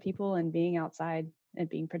 connecting with people and being outside and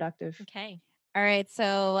being productive. Okay. All right.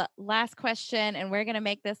 So last question, and we're gonna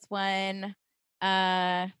make this one.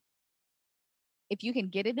 If you can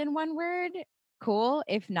get it in one word, cool.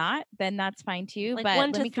 If not, then that's fine too. Like but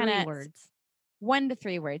 1 let to me 3 kinda, words. 1 to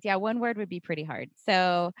 3 words. Yeah, one word would be pretty hard.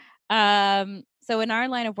 So so in our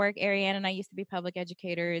line of work, Ariane and I used to be public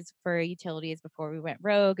educators for utilities before we went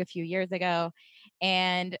rogue a few years ago.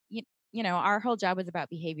 And our whole job was about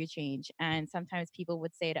behavior change. And sometimes people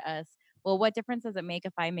would say to us, well, what difference does it make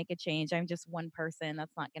if I make a change? I'm just one person.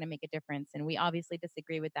 That's not going to make a difference. And we obviously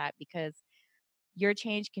disagree with that, because your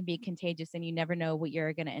change can be contagious and you never know what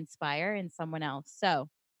you're going to inspire in someone else. So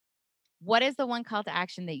what is the one call to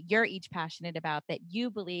action that you're each passionate about that you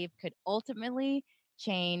believe could ultimately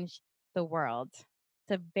change the world?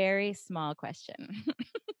 It's a very small question.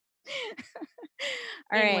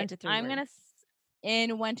 All In right. 1 to 3 I'm words. going to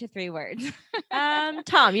in 1 to 3 words.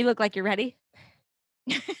 Tom, you look like you're ready.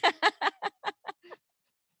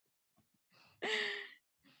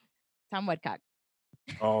 Tom Woodcock.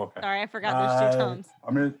 Oh, okay. Sorry, I forgot there's 2 Toms.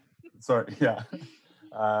 I'm gonna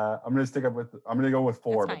go with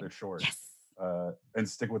 4, That's but they're fine. short. Yes. And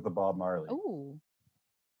stick with the Bob Marley. Ooh.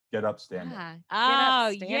 Get up, stand up.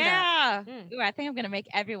 Oh, stand yeah. up. Ooh, I think I'm going to make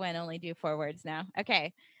everyone only do 4 words now.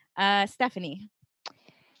 Okay. Stephanie.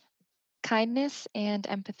 Kindness and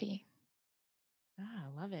empathy.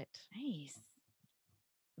 I love it. Nice.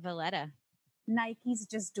 Valletta. Nikes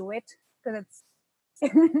just do it because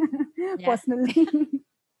it's personally.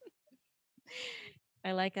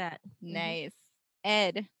 I like that. Nice.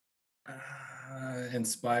 Ed.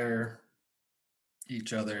 Inspire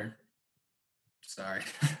each other. Sorry.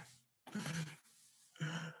 There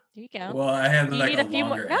you go. Well, I had You like need a a few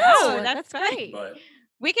more. longer No, answer, that's great. but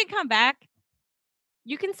We can come back.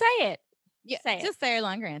 You can say it. Yeah, Say it. just say a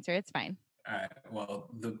longer answer. It's fine. all right. Well,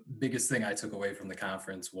 the biggest thing I took away from the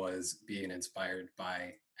conference was being inspired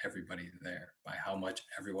by everybody there, by how much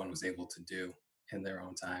everyone was able to do in their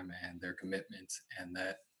own time and their commitment. And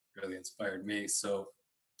that really inspired me. So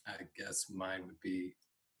I guess mine would be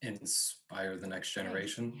inspire the next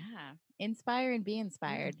generation. Yeah. Inspire and be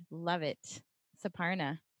inspired. Love it.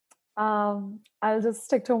 Saparna. I'll just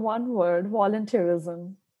stick to one word: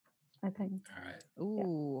 volunteerism. I think. All right.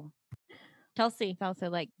 Ooh. Chelsea. It's also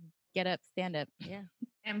like get up, stand up. Yeah.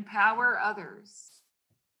 Empower others.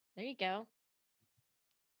 There you go.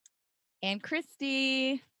 And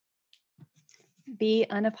Christy. Be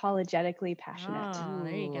unapologetically passionate. Oh,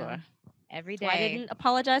 there you go. Ooh. Every That's why I day. didn't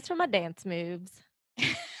apologize for my dance moves.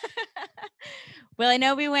 Well, I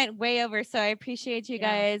know we went way over, so I appreciate you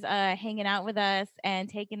Yeah. guys hanging out with us and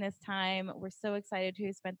taking this time. We're so excited to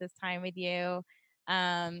have spent this time with you.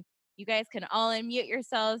 You guys can all unmute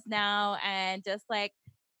yourselves now and just like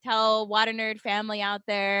tell Water Nerd family out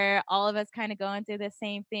there, all of us kind of going through the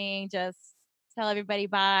same thing. Just tell everybody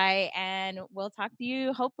bye, and we'll talk to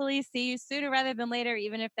you. Hopefully, see you sooner rather than later,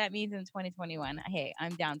 even if that means in 2021. Hey,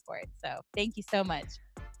 I'm down for it. So thank you so much.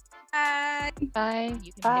 Bye. Bye.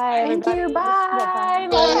 You can Bye. make Thank you. Bye.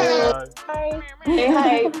 Bye. Bye. Say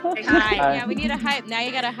hi. Say hi. Yeah, we need a hype. Now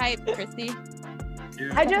you got a hype, Christy.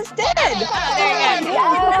 I just did. Oh, there you go.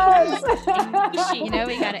 Yes. You know,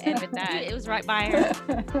 we got to end with that. It was right by her.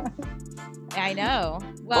 I know.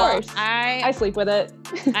 Well, Of course. I sleep with it.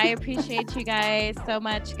 I appreciate you guys so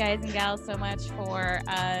much, guys and gals, so much for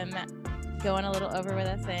going a little over with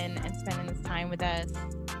us and spending this time with us.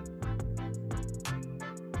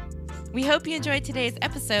 We hope you enjoyed today's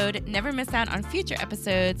episode. Never miss out on future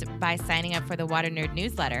episodes by signing up for the Water Nerd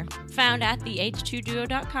newsletter. Found at the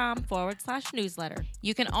h2duo.com/newsletter.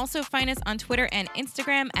 You can also find us on Twitter and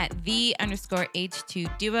Instagram at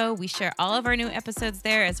 _H2Duo. We share all of our new episodes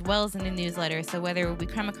there as well as in the newsletter. So whether we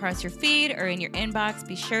come across your feed or in your inbox,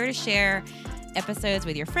 be sure to share episodes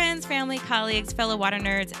with your friends, family, colleagues, fellow water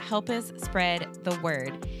nerds. Help us spread the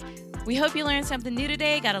word. We hope you learned something new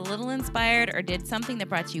today, got a little inspired, or did something that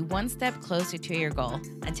brought you one step closer to your goal.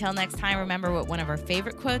 Until next time, remember what one of our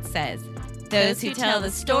favorite quotes says: "Those who tell the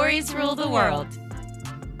stories rule the world."